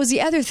taste. That was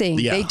the other thing.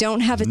 Yeah. They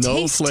don't have a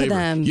taste flavor. To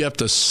them. You have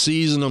to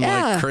season them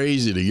like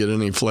crazy to get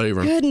any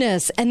flavor.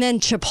 Goodness. And then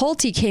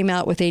Chipotle came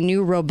out with a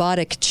new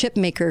robotic chip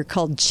maker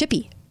called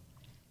Chippy.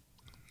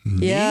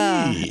 Neat.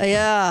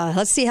 Yeah.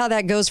 Let's see how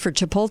that goes for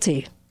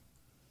Chipotle.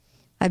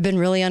 I've been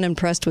really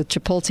unimpressed with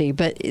Chipotle,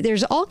 but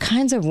there's all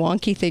kinds of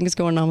wonky things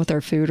going on with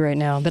our food right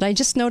now. But I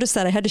just noticed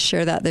that I had to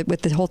share that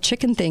with the whole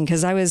chicken thing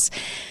because I was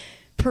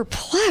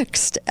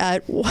perplexed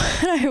at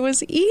what I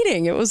was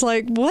eating. It was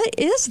like, what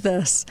is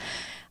this?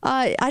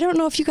 I don't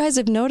know if you guys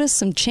have noticed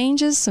some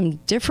changes, some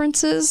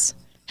differences.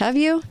 Have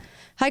you?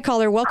 Hi,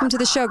 caller. Welcome to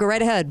the show. Go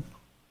right ahead.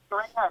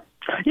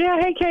 Yeah,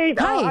 hey, Kate.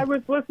 Hi. I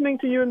was listening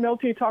to you and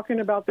Milty talking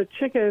about the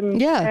chicken.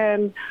 Yeah.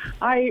 And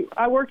I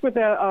worked with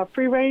a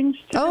free-range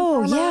chicken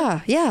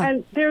farmer. Yeah.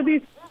 And there are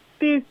these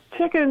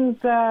chickens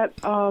that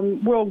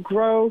will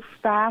grow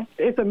fast.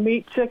 It's a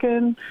meat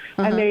chicken,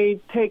 and they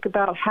take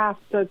about half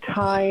the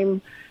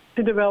time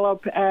to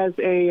develop as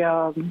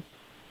a...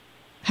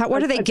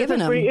 what are they giving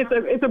them?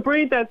 It's a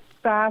breed that's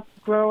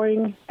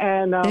fast-growing.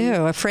 And,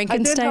 a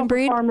Frankenstein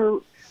breed?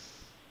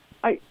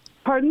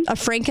 Pardon? A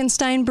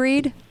Frankenstein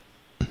breed?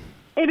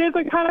 It is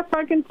a kind of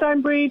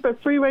Frankenstein breed,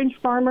 but free-range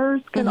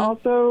farmers can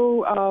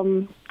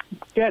also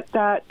get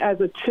that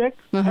as a chick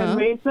and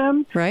raise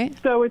them. Right.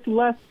 So it's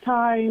less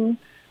time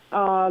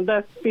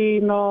less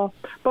phenol.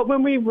 But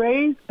when we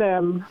raised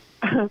them,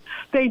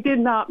 they did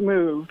not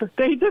move.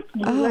 They just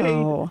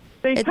laid.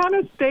 They kind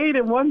of stayed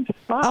in one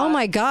spot. Oh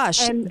my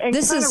gosh! And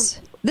this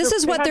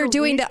is what they're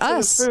doing to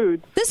us.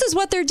 This is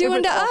what they're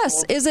doing to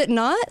us. Is it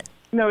not?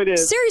 No, it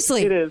is.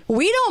 Seriously, it is.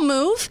 We don't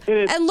move,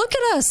 and look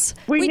at us.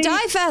 We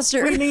die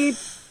faster.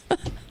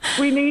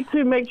 We need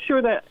to make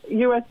sure that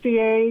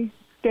USDA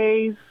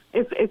stays.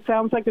 It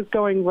sounds like it's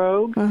going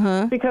rogue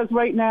because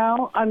right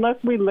now,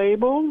 unless we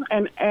label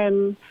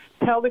and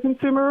tell the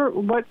consumer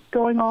what's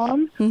going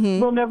on,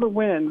 we'll never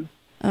win.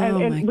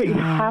 And we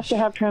have to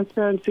have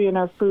transparency in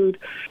our food.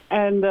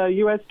 And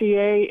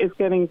USDA is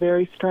getting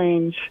very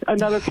strange.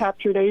 Another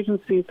captured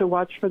agency, so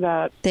watch for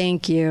that.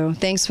 Thank you.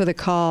 Thanks for the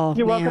call.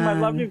 You're welcome. I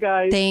love you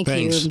guys. Thanks.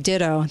 You.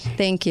 Ditto.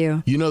 Thank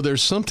you. You know,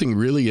 there's something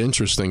really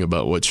interesting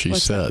about what she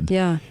said.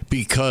 Yeah.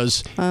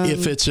 Because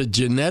if it's a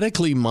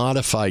genetically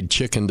modified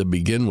chicken to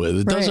begin with,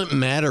 it doesn't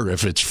matter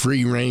if it's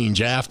free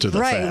range after the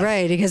fact.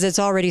 Right, because it's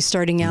already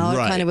starting out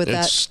kind of with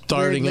that. It's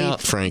starting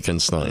out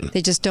Frankenstein.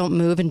 They just don't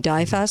move and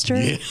die faster?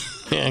 Yeah.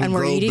 And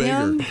we're eating bigger.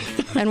 them,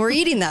 and we're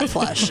eating that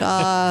flesh.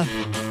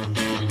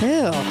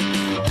 Ew,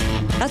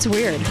 that's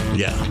weird.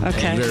 Yeah.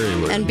 Okay. Very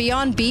weird. And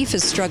Beyond Beef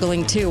is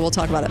struggling too. We'll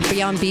talk about it.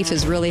 Beyond Beef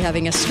is really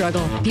having a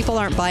struggle. People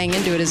aren't buying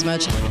into it as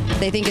much.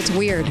 They think it's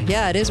weird.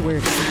 Yeah, it is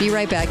weird. Be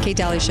right back. Kate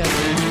Daly Show.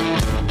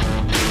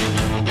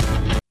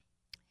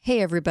 Hey,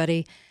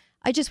 everybody.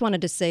 I just wanted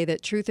to say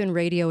that Truth in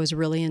Radio is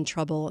really in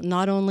trouble.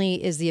 Not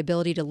only is the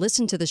ability to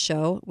listen to the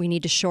show, we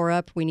need to shore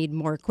up, we need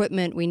more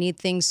equipment, we need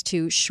things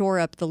to shore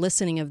up the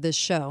listening of this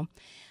show.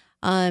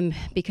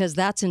 Because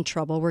that's in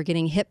trouble. We're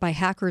getting hit by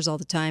hackers all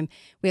the time.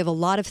 We have a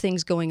lot of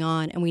things going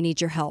on, and we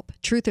need your help.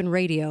 Truth in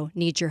Radio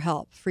needs your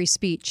help. Free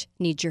speech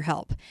needs your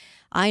help.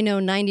 I know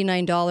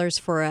 $99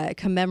 for a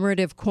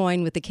commemorative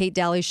coin with the Kate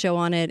Daly Show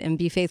on it and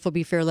Be Faithful,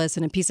 Be Fearless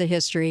and a piece of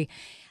history.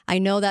 I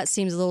know that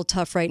seems a little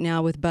tough right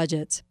now with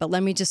budgets, but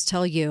let me just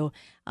tell you,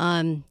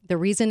 the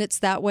reason it's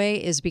that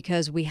way is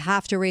because we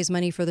have to raise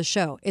money for the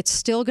show. It's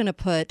still going to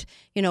put,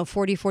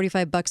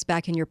 $40-45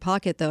 back in your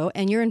pocket, though,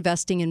 and you're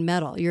investing in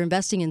metal. You're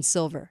investing in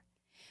silver,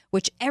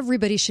 which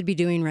everybody should be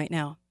doing right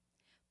now.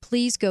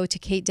 Please go to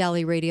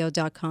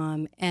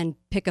katedalyradio.com and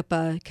pick up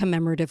a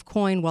commemorative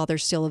coin while they're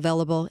still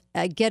available.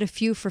 Get a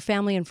few for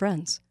family and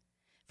friends.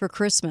 For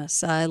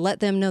Christmas. Let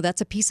them know that's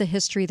a piece of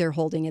history they're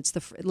holding. It's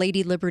the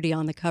Lady Liberty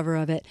on the cover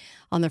of it,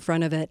 on the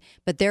front of it.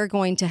 But they're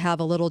going to have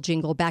a little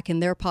jingle back in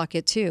their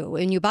pocket, too.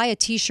 When you buy a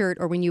T-shirt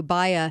or when you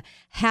buy a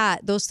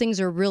hat, those things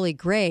are really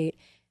great.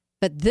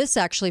 But this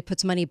actually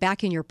puts money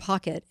back in your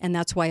pocket, and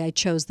that's why I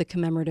chose the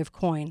commemorative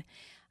coin.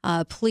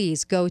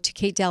 Please go to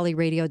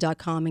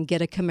katedalyradio.com and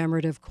get a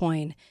commemorative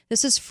coin.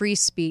 This is free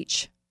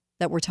speech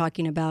that we're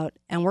talking about,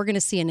 and we're going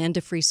to see an end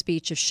to free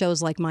speech if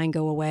shows like mine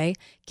go away.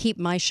 Keep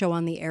my show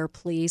on the air,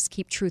 please.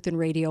 Keep Truth in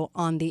Radio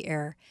on the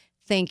air.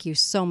 Thank you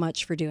so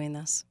much for doing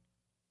this.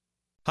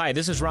 Hi,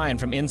 this is Ryan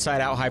from Inside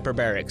Out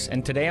Hyperbarics,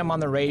 and today I'm on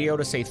the radio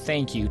to say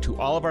thank you to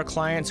all of our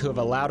clients who have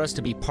allowed us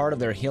to be part of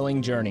their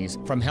healing journeys,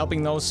 from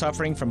helping those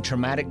suffering from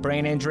traumatic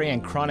brain injury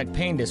and chronic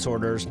pain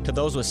disorders to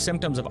those with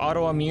symptoms of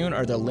autoimmune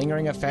or the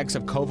lingering effects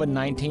of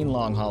COVID-19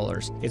 long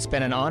haulers. It's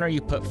been an honor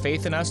you put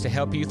faith in us to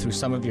help you through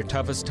some of your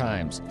toughest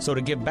times. So to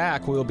give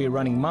back, we will be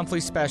running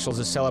monthly specials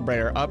to celebrate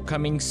our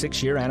upcoming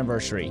 6-year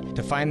anniversary.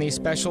 To find these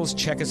specials,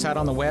 check us out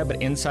on the web at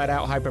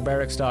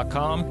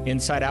InsideOutHyperbarics.com.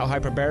 Inside Out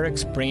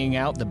Hyperbarics, bringing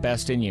out the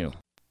best in you.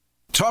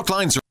 Talk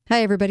lines are...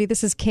 Hi, everybody.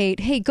 This is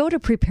Kate. Hey, go to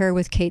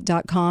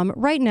preparewithkate.com.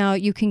 Right now,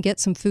 you can get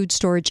some food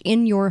storage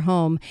in your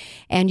home,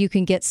 and you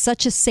can get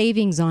such a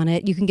savings on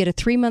it. You can get a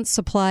 3-month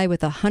supply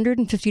with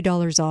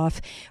 $150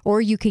 off,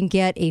 or you can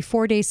get a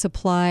 4-day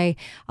supply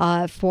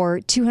for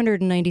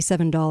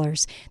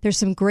 $297. There's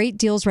some great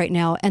deals right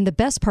now, and the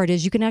best part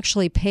is you can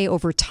actually pay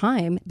over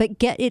time, but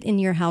get it in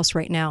your house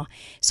right now.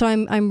 So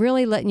I'm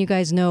really letting you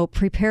guys know,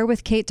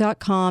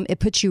 preparewithkate.com. It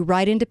puts you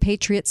right into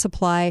Patriot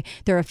Supply.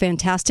 They're a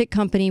fantastic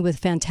company with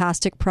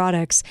fantastic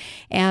products,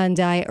 and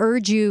I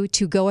urge you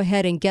to go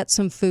ahead and get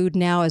some food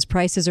now, as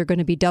prices are going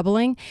to be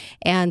doubling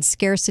and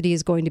scarcity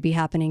is going to be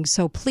happening.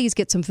 So please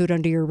get some food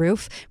under your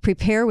roof.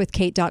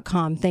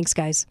 Preparewithkate.com. Thanks,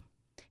 guys.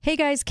 Hey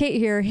guys, Kate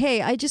here.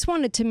 Hey, I just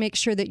wanted to make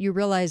sure that you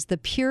realize the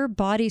Pure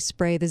Body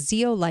Spray, the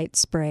Zeolite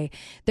Spray.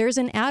 There's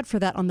an ad for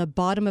that on the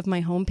bottom of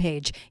my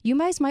homepage. You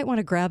guys might want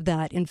to grab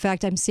that. In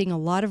fact, I'm seeing a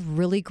lot of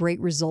really great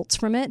results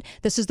from it.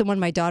 This is the one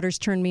my daughters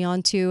turned me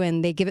on to,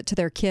 and they give it to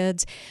their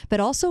kids, but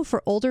also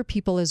for older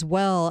people as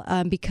well.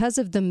 Because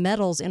of the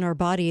metals in our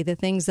body, the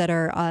things that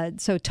are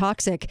so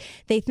toxic,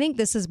 they think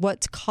this is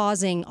what's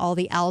causing all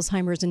the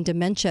Alzheimer's and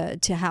dementia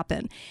to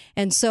happen.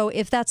 And so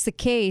if that's the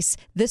case,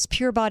 this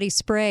Pure Body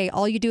Spray,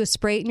 all you do a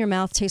spray it in your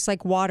mouth, tastes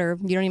like water.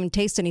 You don't even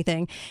taste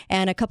anything.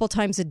 And a couple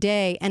times a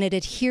day, and it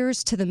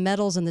adheres to the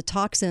metals and the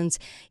toxins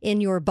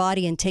in your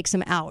body and takes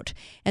them out.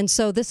 And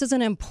so this is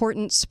an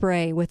important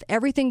spray with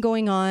everything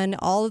going on,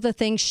 all of the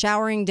things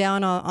showering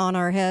down on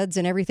our heads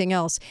and everything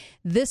else.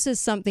 This is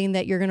something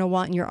that you're going to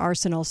want in your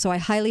arsenal. So I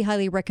highly,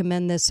 highly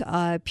recommend this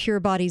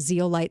Pure Body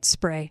Zeolite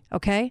spray.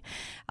 Okay.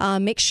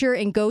 Make sure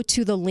and go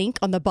to the link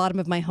on the bottom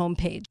of my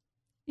homepage.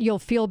 You'll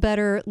feel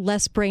better,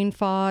 less brain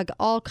fog,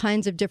 all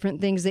kinds of different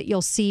things that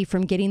you'll see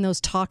from getting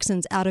those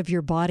toxins out of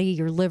your body,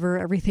 your liver,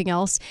 everything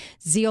else.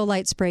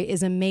 Zeolite spray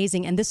is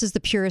amazing, and this is the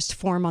purest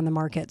form on the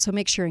market, so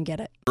make sure and get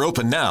it. We're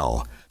open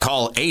now.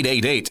 Call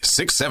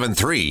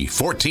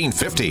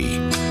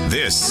 888-673-1450.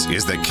 This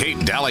is The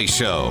Kate Daly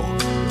Show.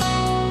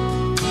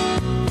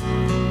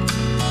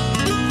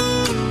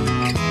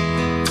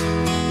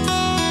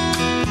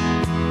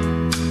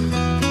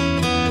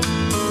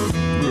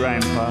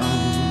 Grandpa,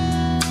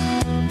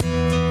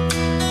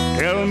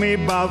 tell me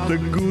about the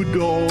good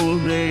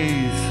old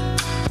days.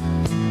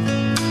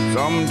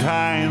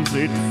 Sometimes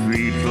it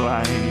feels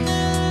like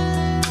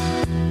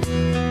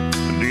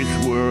this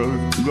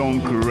world's gone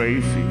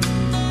crazy.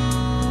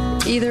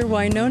 Either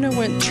Winona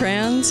went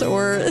trans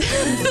or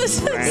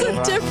this is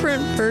a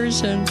different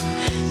version.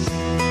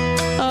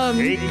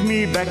 Take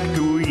me back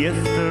to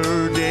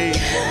yesterday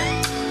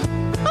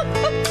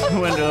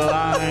when the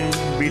line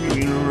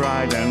between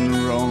right and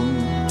wrong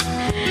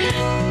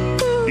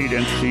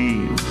didn't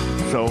seem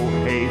so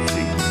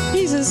hazy.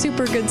 He's a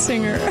super good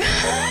singer.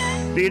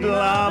 Did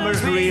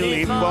lovers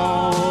really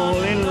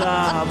fall in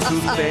love to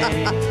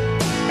stay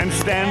and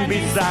stand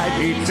beside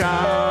each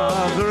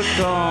other,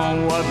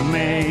 come what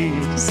may?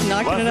 Just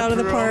knocking it out of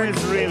the park.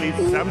 Really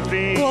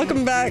something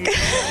welcome back.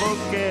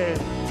 Forget,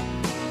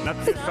 not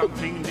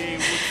something they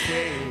would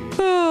say.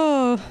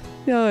 Oh,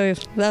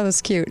 that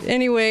was cute.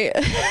 Anyway.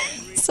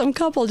 Some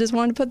couple just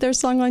wanted to put their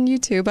song on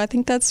YouTube. I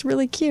think that's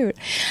really cute.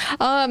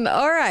 All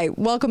right,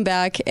 welcome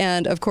back,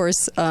 and of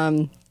course,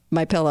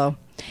 MyPillow.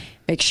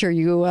 Make sure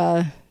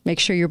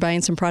you're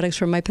buying some products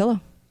from MyPillow.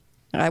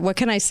 What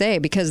can I say?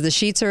 Because the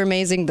sheets are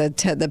amazing,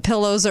 the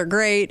pillows are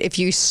great. If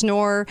you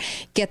snore,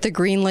 get the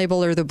green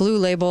label or the blue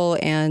label,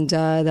 and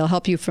they'll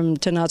help you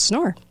to not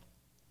snore.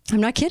 I'm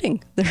not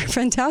kidding. They're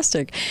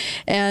fantastic,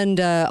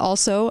 and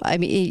also, I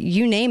mean,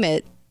 you name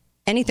it.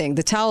 Anything,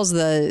 the towels,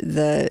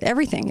 the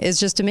everything is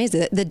just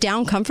amazing. The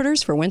down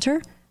comforters for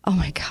winter, oh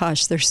my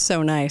gosh, they're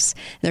so nice.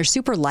 They're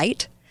super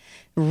light,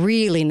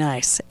 really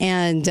nice.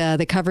 And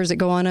the covers that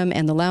go on them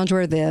and the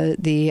loungewear,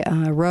 the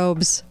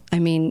robes, I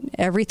mean,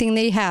 everything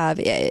they have,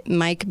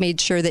 Mike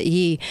made sure that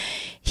he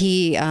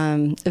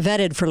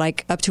vetted for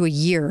like up to a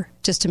year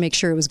just to make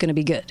sure it was going to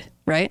be good,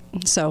 right?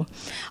 So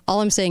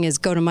all I'm saying is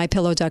go to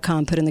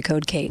mypillow.com, put in the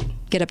code Kate,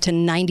 get up to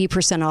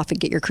 90% off and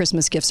get your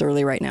Christmas gifts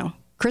early right now.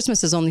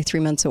 Christmas is only 3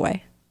 months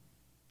away.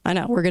 I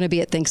know. We're going to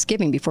be at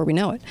Thanksgiving before we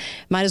know it.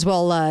 Might as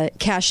well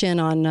cash in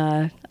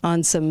on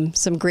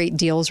some great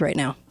deals right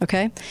now.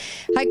 Okay.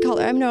 Hi,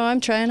 caller.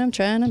 I'm trying.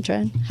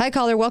 Hi,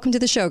 caller. Welcome to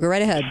the show. Go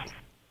right ahead.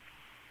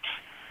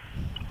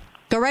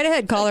 Go right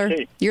ahead, caller.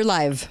 Hey. You're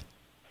live.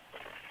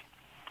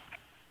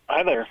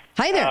 Hi there.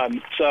 Hi there.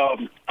 So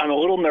I'm a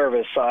little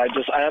nervous. I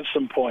have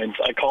some points.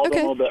 I called in a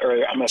little bit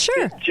earlier. I'm a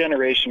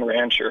fifth-generation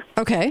rancher.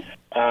 Okay.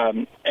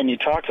 And you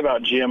talked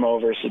about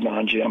GMO versus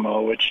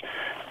non-GMO, which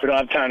we don't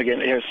have time to get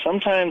into here.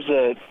 Sometimes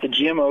the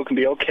GMO can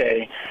be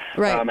okay.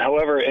 Right.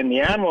 However, in the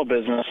animal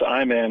business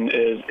I'm in,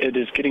 it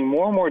is getting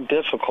more and more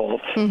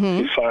difficult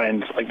to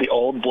find like the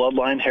old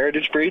bloodline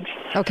heritage breeds.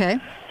 Okay.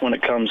 When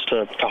it comes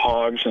to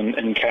hogs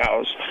and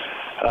cows.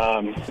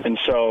 And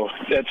so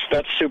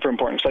that's super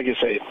important. It's like you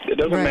say, it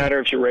doesn't matter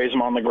if you raise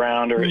them on the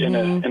ground or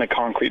in a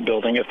concrete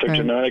building. If they're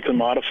genetically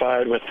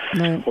modified with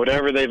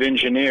whatever they've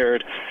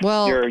engineered,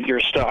 you're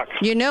stuck.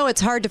 You know,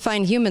 it's hard to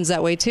find humans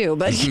that way too,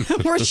 but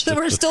we're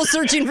still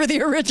searching for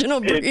the original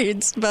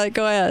breeds. But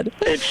go ahead.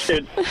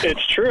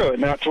 It's true,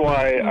 and that's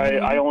why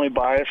I only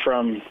buy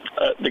from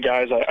the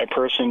guys I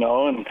personally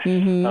know, and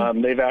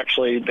they've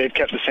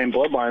kept the same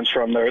bloodlines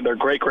from their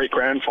great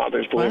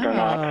grandfathers, believe it or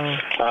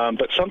not.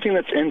 But something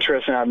that's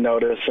interesting I've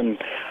noticed,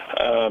 and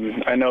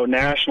I know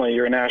nationally,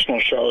 you're a national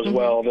show as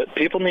well, that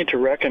people need to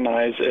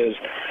recognize is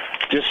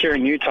just here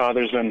in Utah,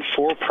 there's been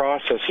 4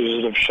 processors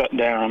that have shut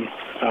down.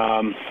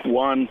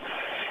 One,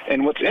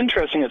 and what's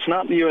interesting, it's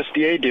not the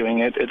USDA doing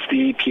it, it's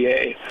the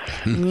EPA.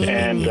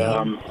 And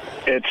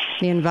it's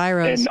the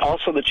Enviros. And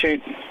also the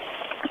change.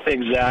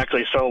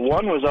 Exactly. So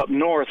one was up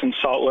north in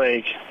Salt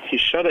Lake. He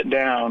shut it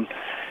down,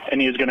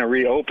 and he was going to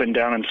reopen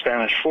down in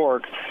Spanish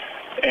Fork.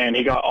 And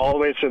he got all the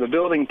way through the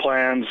building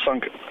plans,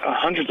 sunk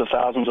hundreds of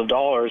thousands of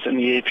dollars, and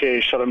the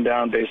EPA shut him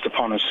down based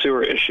upon a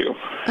sewer issue.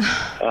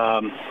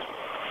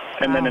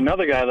 And then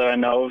another guy that I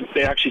know,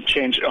 they actually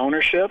changed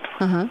ownership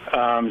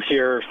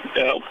here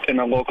in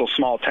a local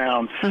small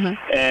town,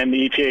 and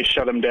the EPA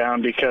shut them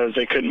down because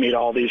they couldn't meet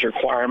all these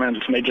requirements,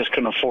 and they just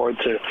couldn't afford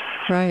to.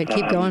 Right,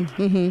 keep going.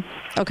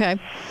 Okay.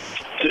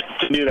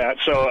 To do that.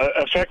 So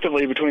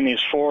effectively, between these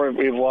 4,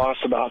 we've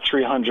lost about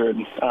 300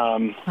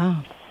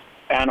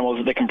 animals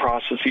that they can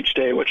process each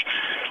day, which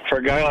for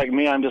a guy like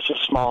me, I'm just a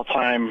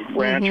small-time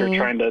rancher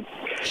trying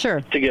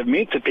to give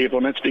meat to people,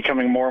 and it's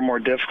becoming more and more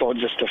difficult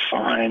just to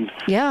find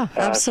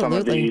some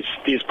of these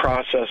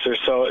processors.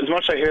 So as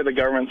much as I hear the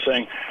government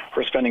saying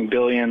we're spending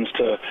billions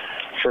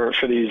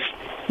for these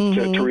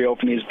to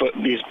reopen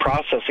these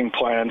processing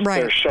plants,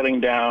 they're shutting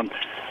down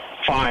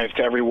 5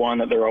 to every one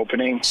that they're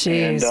opening.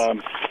 Jeez.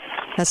 And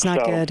that's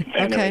not good.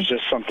 Okay. It's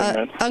just something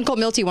that Uncle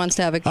Milty wants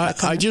to have a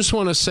comment. I just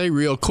want to say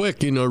real quick,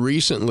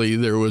 recently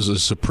there was a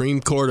Supreme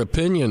Court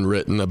opinion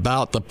written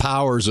about the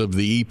powers of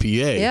the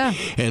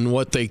EPA and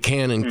what they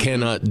can and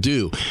cannot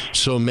do.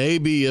 So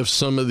maybe if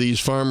some of these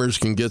farmers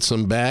can get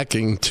some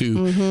backing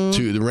to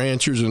the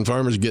ranchers and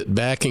farmers get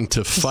backing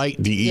to fight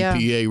the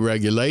EPA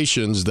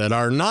regulations that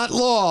are not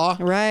law.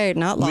 Right,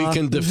 not law. We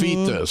can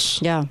defeat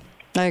this. Yeah.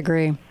 I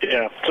agree.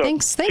 Yeah. So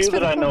thanks people for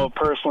that I know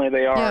personally,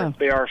 they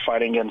are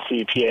fighting against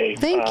the EPA.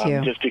 Thank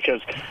you. Just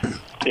because,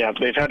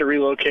 they've had to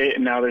relocate,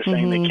 and now they're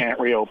saying they can't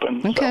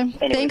reopen. Okay. So,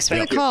 anyway, thanks for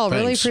the call.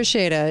 Thanks. Really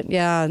appreciate it.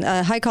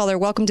 Yeah. Hi, caller.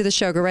 Welcome to the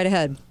show. Go right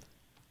ahead.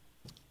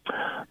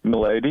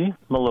 Milady,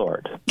 my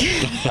lord.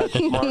 That's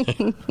Mark.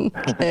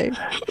 Okay.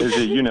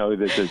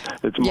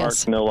 It's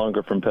Mark, no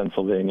longer from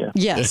Pennsylvania.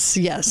 Yes.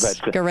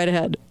 Go right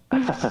ahead.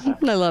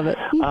 I love it.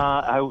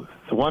 I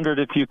wondered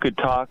if you could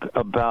talk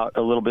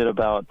a little bit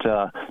about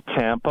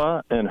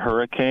Tampa and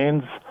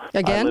hurricanes.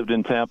 Again? I lived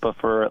in Tampa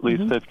for at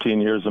least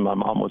 15 years, and my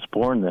mom was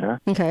born there.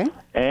 Okay.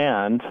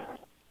 And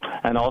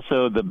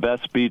also the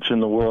best beach in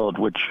the world,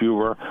 which you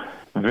were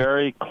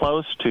very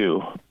close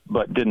to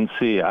but didn't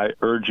see. I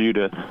urge you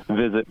to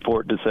visit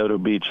Fort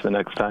DeSoto Beach the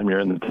next time you're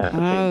in the Tampa.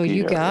 Oh,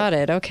 you got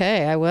it.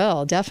 Okay, I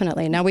will,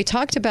 definitely. Now, we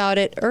talked about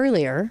it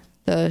earlier,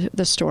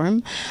 the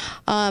storm.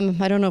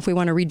 I don't know if we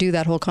want to redo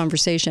that whole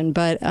conversation,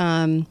 but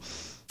I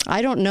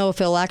don't know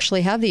if it'll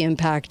actually have the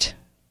impact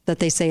that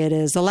they say it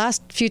is. The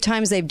last few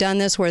times they've done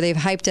this where they've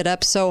hyped it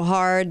up so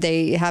hard,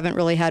 they haven't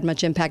really had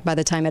much impact by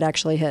the time it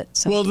actually hit.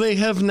 So. Well, they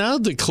have now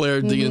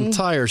declared the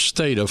entire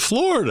state of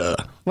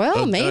Florida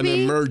an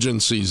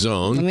emergency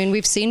zone. I mean,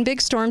 we've seen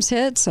big storms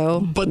hit,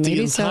 but maybe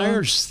the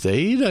entire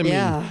state? I mean,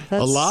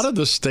 a lot of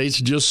the states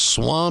just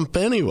swamp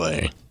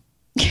anyway.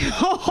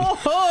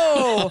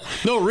 Oh,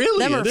 no,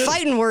 really? Them are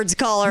fighting words,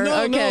 caller.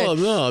 No, okay.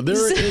 no,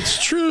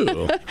 it's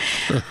true.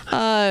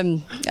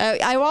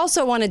 I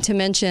also wanted to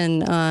mention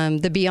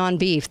the Beyond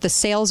Beef. The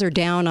sales are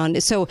down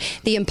on. So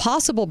the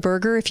Impossible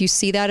Burger, if you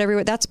see that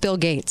everywhere, that's Bill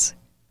Gates.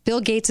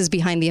 Bill Gates is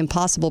behind the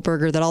Impossible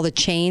Burger that all the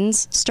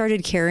chains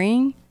started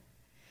carrying.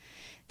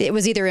 It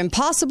was either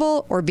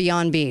Impossible or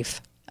Beyond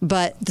Beef,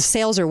 but the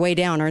sales are way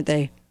down, aren't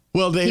they?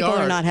 Well, they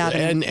are not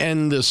having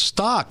and the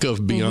stock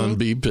of Beyond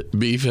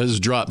Beef has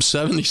dropped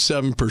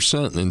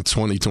 77% in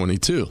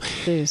 2022.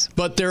 Jeez.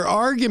 But their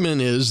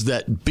argument is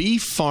that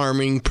beef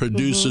farming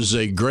produces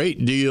a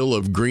great deal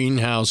of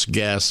greenhouse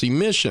gas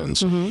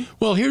emissions.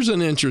 Well, here's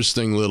an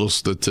interesting little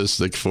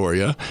statistic for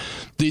you.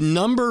 The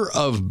number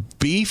of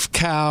beef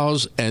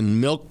cows and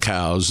milk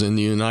cows in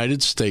the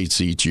United States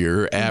each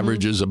year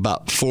averages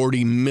about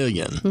 40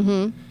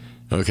 million.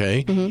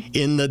 Okay.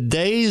 In the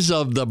days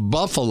of the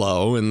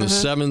buffalo in the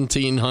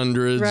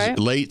 1700s,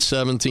 late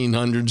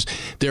 1700s,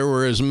 there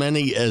were as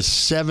many as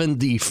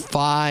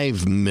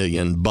 75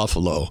 million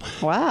buffalo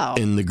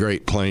in the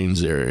Great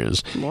Plains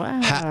areas.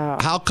 Wow.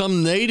 How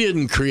come they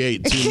didn't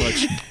create too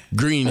much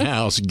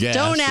greenhouse gases?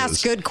 Don't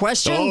ask good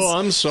questions. Oh,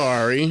 I'm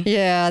sorry.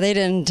 Yeah, they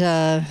didn't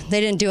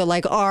do it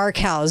like our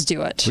cows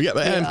do it. Yeah,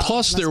 and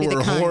plus there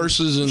were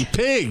horses and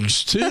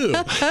pigs too.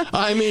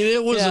 I mean,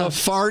 it was a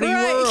farty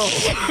world.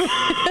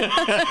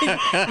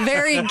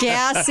 Very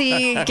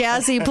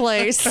gassy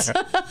place.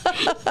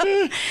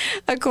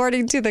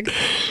 According to the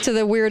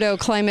weirdo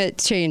climate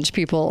change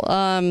people.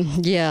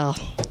 Yeah.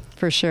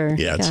 For sure.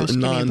 Yeah, it's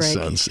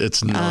nonsense.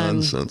 It's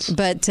nonsense.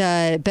 But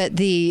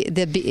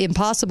the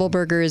Impossible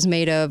Burger is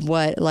made of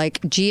what, like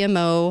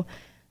GMO,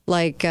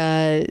 like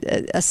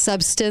a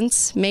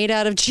substance made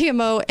out of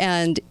GMO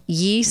and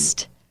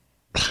yeast.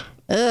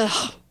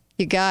 Ugh,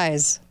 you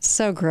guys,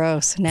 so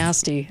gross,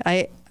 nasty.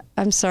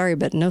 I'm sorry,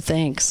 but no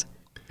thanks.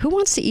 Who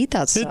wants to eat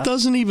that stuff? It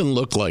doesn't even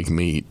look like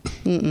meat.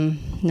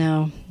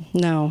 No,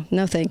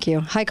 thank you.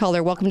 Hi,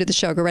 caller. Welcome to the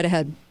show. Go right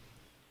ahead.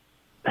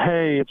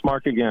 Hey, it's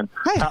Mark again.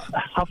 Hi.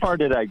 How far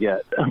did I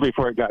get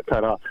before it got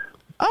cut off?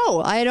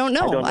 Oh, I don't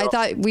know. I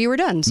thought we were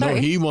done. Sorry.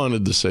 No, he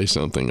wanted to say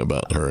something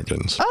about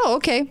hurricanes. Oh,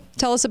 okay.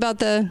 Tell us about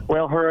the...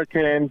 Well,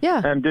 hurricane.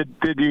 Yeah. And did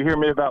you hear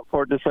me about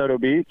Fort DeSoto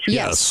Beach?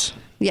 Yes.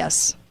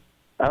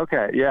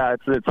 Okay, yeah,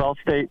 it's all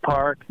state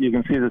park. You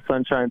can see the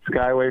Sunshine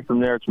Skyway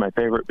from there. It's my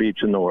favorite beach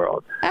in the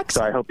world. Excellent.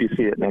 So I hope you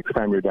see it next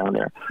time you're down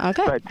there.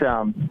 Okay. But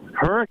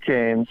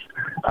hurricanes,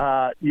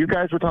 you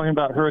guys were talking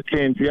about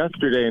hurricanes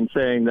yesterday and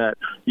saying that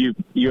you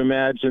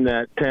imagine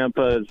that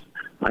Tampa's,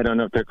 I don't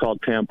know if they're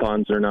called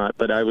tampons or not,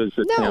 but I was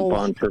a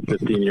tampon for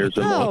 15 years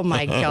or more. Oh,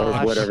 my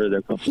gosh. Or whatever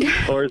they're called.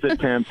 Or is it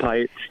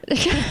tampite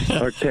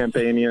or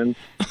tampanians?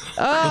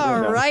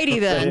 All righty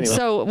then. Anyway.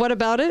 So what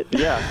about it?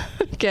 Yeah.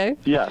 Okay.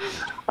 Yeah.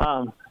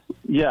 I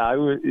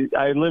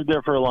lived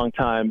there for a long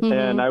time,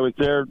 and I was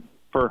there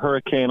for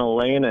Hurricane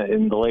Elena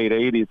in the late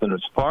 80s. And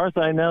as far as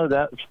I know,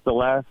 that's the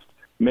last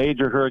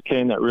major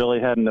hurricane that really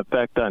had an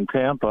effect on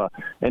Tampa.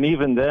 And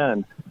even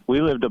then,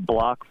 we lived a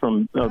block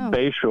from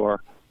Bayshore,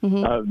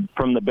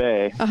 from the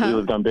bay. We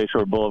lived on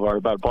Bayshore Boulevard,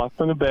 about a block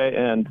from the bay.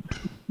 And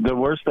the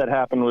worst that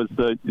happened was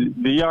the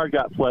yard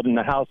got flooded and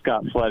the house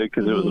got flooded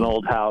because it was an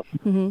old house.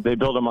 They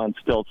built them on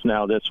stilts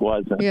now. This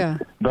wasn't. Yeah.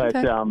 But,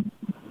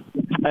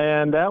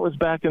 and that was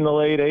back in the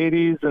late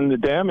 80s, and the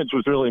damage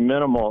was really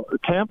minimal.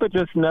 Tampa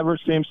just never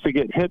seems to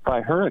get hit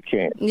by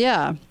hurricanes.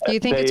 Yeah. Do you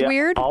think it's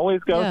weird?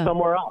 Always go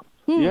somewhere else.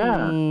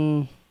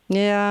 Yeah.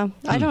 Yeah.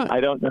 I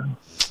don't know.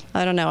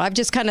 I don't know. I've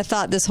just kind of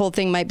thought this whole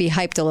thing might be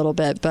hyped a little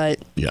bit, but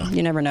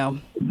you never know.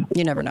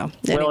 You never know.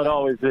 Anyway. Well, it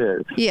always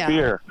is. Yeah.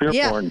 Fear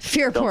porn.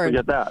 Fear porn. Don't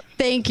forget that.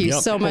 Thank you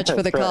so much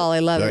for the call. I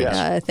love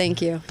it.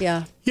 Thank you.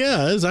 Yeah.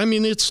 Yeah. I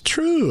mean, it's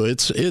true.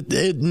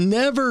 It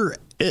never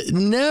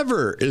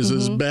is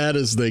as bad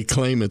as they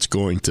claim it's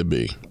going to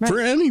be for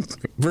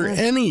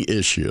any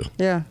issue.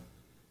 Yeah.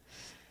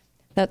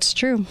 That's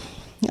true.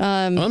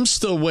 I'm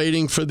still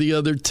waiting for the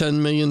other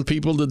 10 million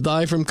people to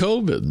die from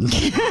COVID.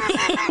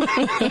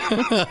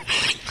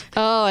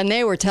 Oh, and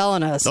they were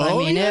telling us. I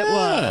mean, it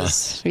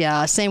was.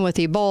 Yeah, same with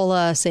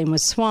Ebola, same with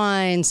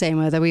swine, same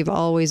with we've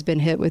always been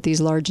hit with these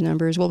large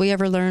numbers. Will we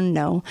ever learn?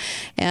 No.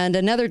 And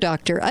another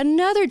doctor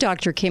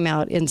came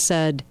out and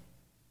said,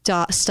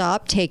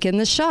 stop taking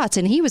the shots.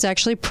 And he was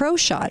actually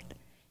pro-shot.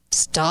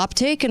 Stop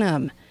taking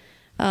them.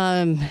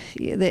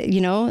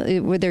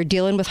 They're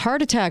dealing with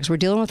heart attacks. We're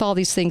dealing with all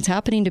these things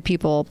happening to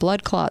people,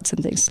 blood clots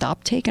and things.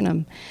 Stop taking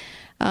them.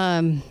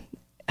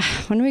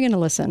 When are we going to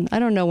listen? I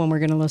don't know when we're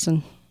going to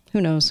listen. Who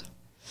knows?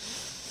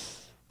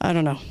 I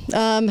don't know.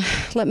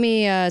 Let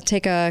me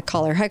take a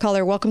caller. Hi,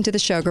 caller. Welcome to the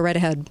show. Go right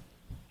ahead.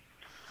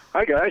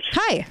 Hi, guys.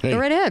 Hi. Hey. Go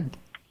right ahead.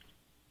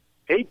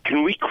 Hey,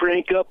 can we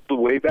crank up the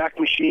Wayback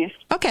Machine?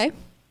 Okay.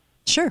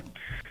 Sure.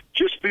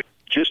 Just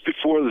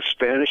before the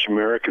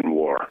Spanish-American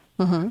War,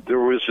 there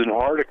was an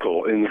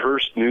article in the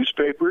Hearst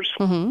newspapers,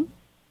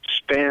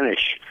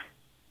 Spanish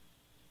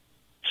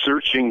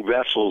searching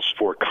vessels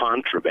for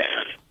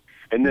contraband.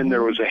 And then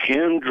there was a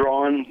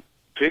hand-drawn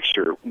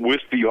picture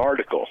with the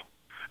article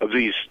of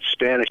these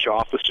Spanish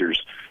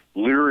officers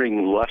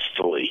leering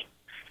lustily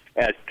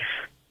at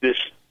this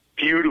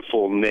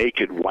beautiful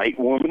naked white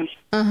woman.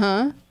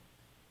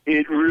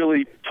 It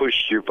really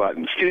pushed your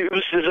buttons. It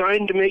was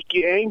designed to make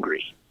you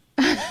angry.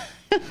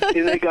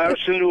 And they got us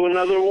into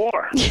another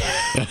war.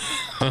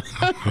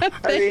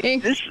 I mean,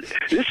 this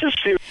is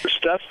serious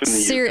stuff in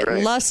the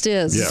Ukraine. Lust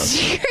is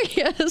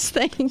serious.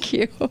 Thank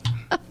you.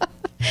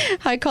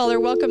 Hi, caller.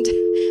 Welcome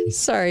to...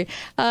 Sorry.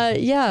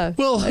 Yeah.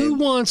 Well, who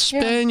wants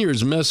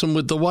Spaniards messing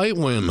with the white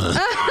women? Of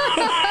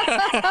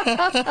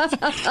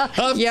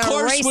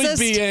course racist.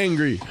 We'd be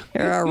angry.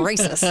 You're a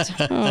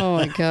racist. Oh,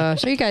 my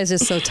gosh. Are you guys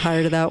just so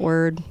tired of that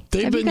word?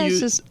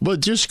 Well,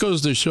 it just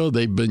goes to show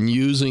they've been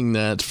using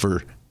that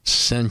for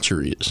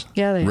centuries.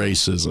 Yeah,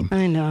 racism.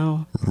 I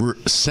know.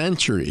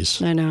 Centuries.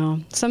 I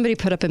know. Somebody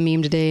put up a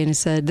meme today and it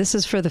said, this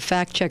is for the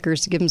fact checkers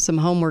to give them some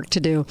homework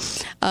to do.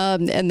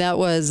 And that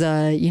was,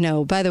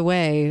 by the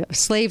way,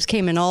 slaves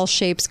came in all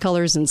shapes,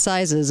 colors, and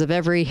sizes of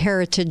every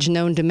heritage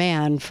known to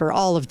man for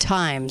all of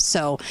time.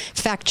 So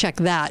fact check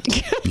that.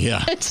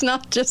 Yeah. It's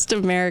not just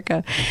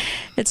America.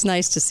 It's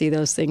nice to see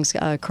those things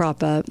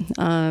crop up.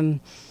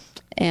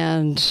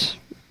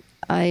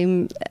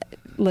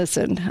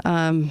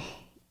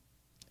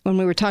 When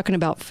we were talking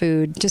about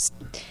food,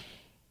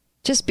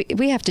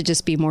 we have to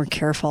just be more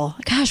careful.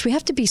 Gosh, we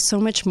have to be so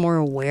much more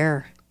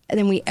aware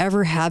than we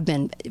ever have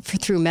been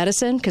through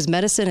medicine, because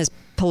medicine is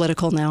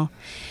political now,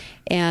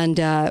 and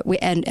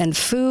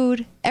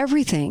food,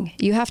 everything.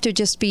 You have to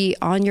just be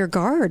on your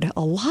guard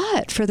a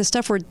lot for the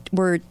stuff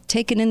we're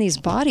taking in these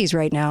bodies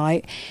right now.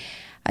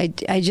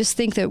 I just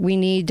think that we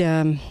need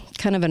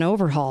kind of an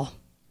overhaul.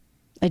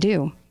 I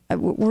do. I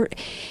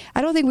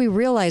don't think we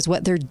realize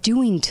what they're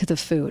doing to the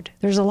food.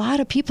 There's a lot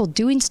of people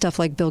doing stuff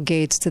like Bill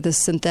Gates to the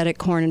synthetic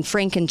corn and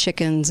Franken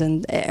chickens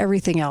and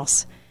everything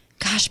else.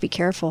 Gosh, be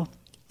careful.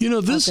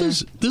 This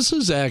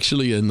is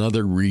actually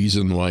another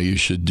reason why you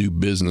should do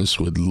business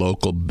with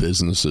local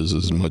businesses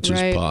as much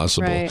as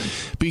possible,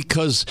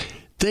 because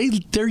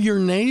they're your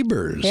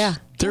neighbors. Yeah.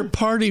 They're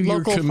part of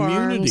local your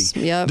community. Farms.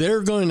 Yep.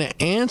 They're going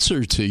to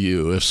answer to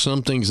you if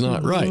something's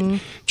not right.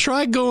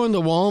 Try going to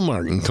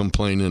Walmart and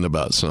complaining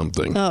about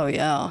something. Oh,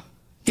 yeah.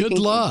 Good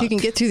luck. You can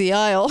get through the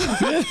aisle.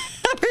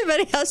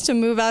 Everybody has to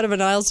move out of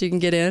an aisle so you can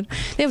get in.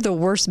 They have the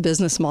worst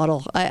business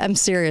model. I'm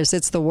serious.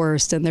 It's the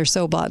worst. And they're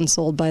so bought and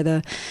sold by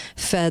the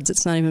feds.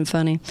 It's not even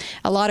funny.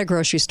 A lot of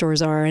grocery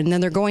stores are. And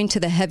then they're going to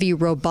the heavy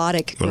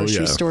robotic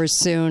grocery stores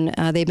soon.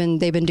 They've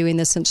been doing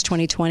this since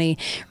 2020,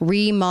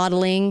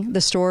 remodeling the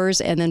stores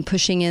and then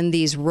pushing in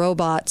these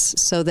robots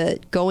so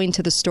that going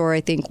to the store, I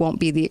think, won't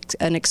be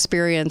an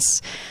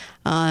experience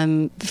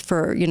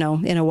for,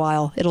 in a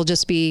while. It'll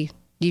just be,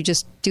 you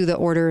just do the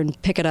order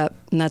and pick it up,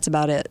 and that's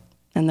about it.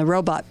 And the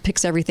robot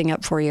picks everything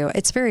up for you.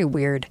 It's very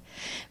weird.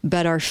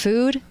 But our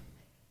food,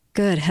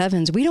 good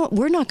heavens,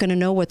 we're not going to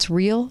know what's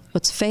real,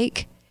 what's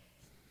fake.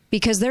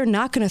 because they're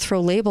not going to throw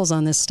labels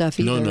on this stuff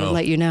either. No. And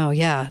let you know.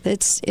 Yeah,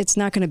 it's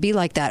not going to be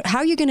like that. How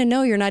are you going to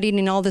know you're not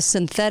eating all this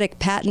synthetic,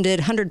 patented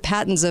 100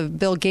 patents of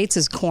Bill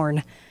Gates's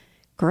corn?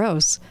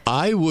 Gross.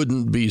 I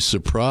wouldn't be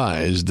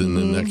surprised in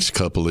the next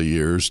couple of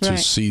years to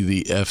see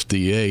the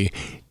FDA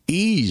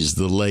ease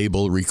the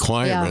label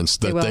requirements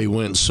that they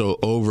went so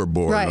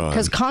overboard on. Right,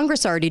 because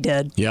Congress already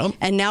did. Yep.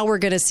 And now we're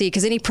going to see,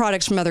 because any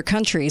products from other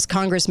countries,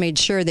 Congress made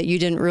sure that you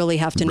didn't really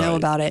have to know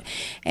about it.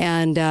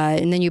 And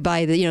then you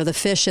buy the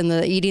fish and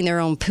eating their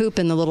own poop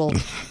in the little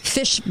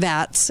fish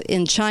vats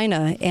in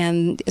China.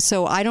 And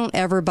so I don't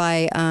ever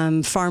buy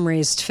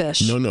farm-raised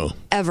fish. No.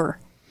 Ever.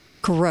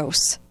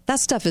 Gross. That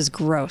stuff is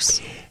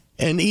gross.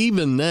 And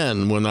even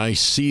then, when I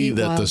see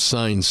that the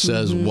sign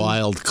says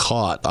wild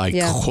caught, I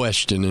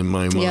question in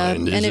my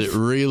mind, is it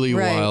really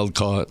wild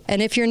caught?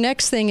 And if your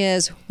next thing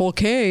is,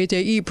 okay,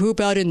 they eat poop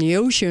out in the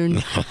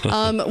ocean,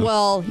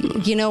 well,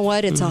 you know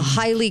what? It's a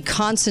highly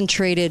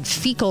concentrated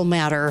fecal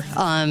matter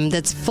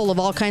that's full of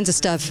all kinds of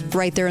stuff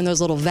right there in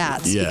those little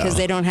vats because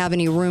they don't have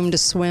any room to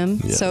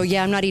swim. Yeah. So,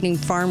 I'm not eating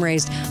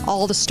farm-raised.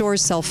 All the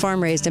stores sell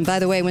farm-raised. And by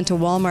the way, I went to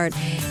Walmart,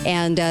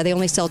 and they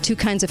only sell 2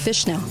 kinds of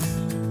fish now.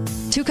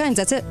 2 kinds,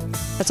 that's it.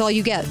 That's all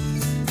you get.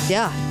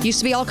 Yeah. Used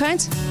to be all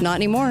kinds? Not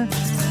anymore.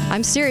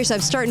 I'm serious.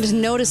 I'm starting to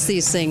notice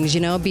these things,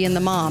 being the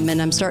mom,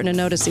 and I'm starting to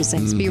notice these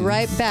things. Be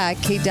right back.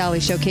 Kate Daly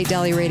Show,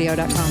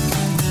 KateDalyRadio.com.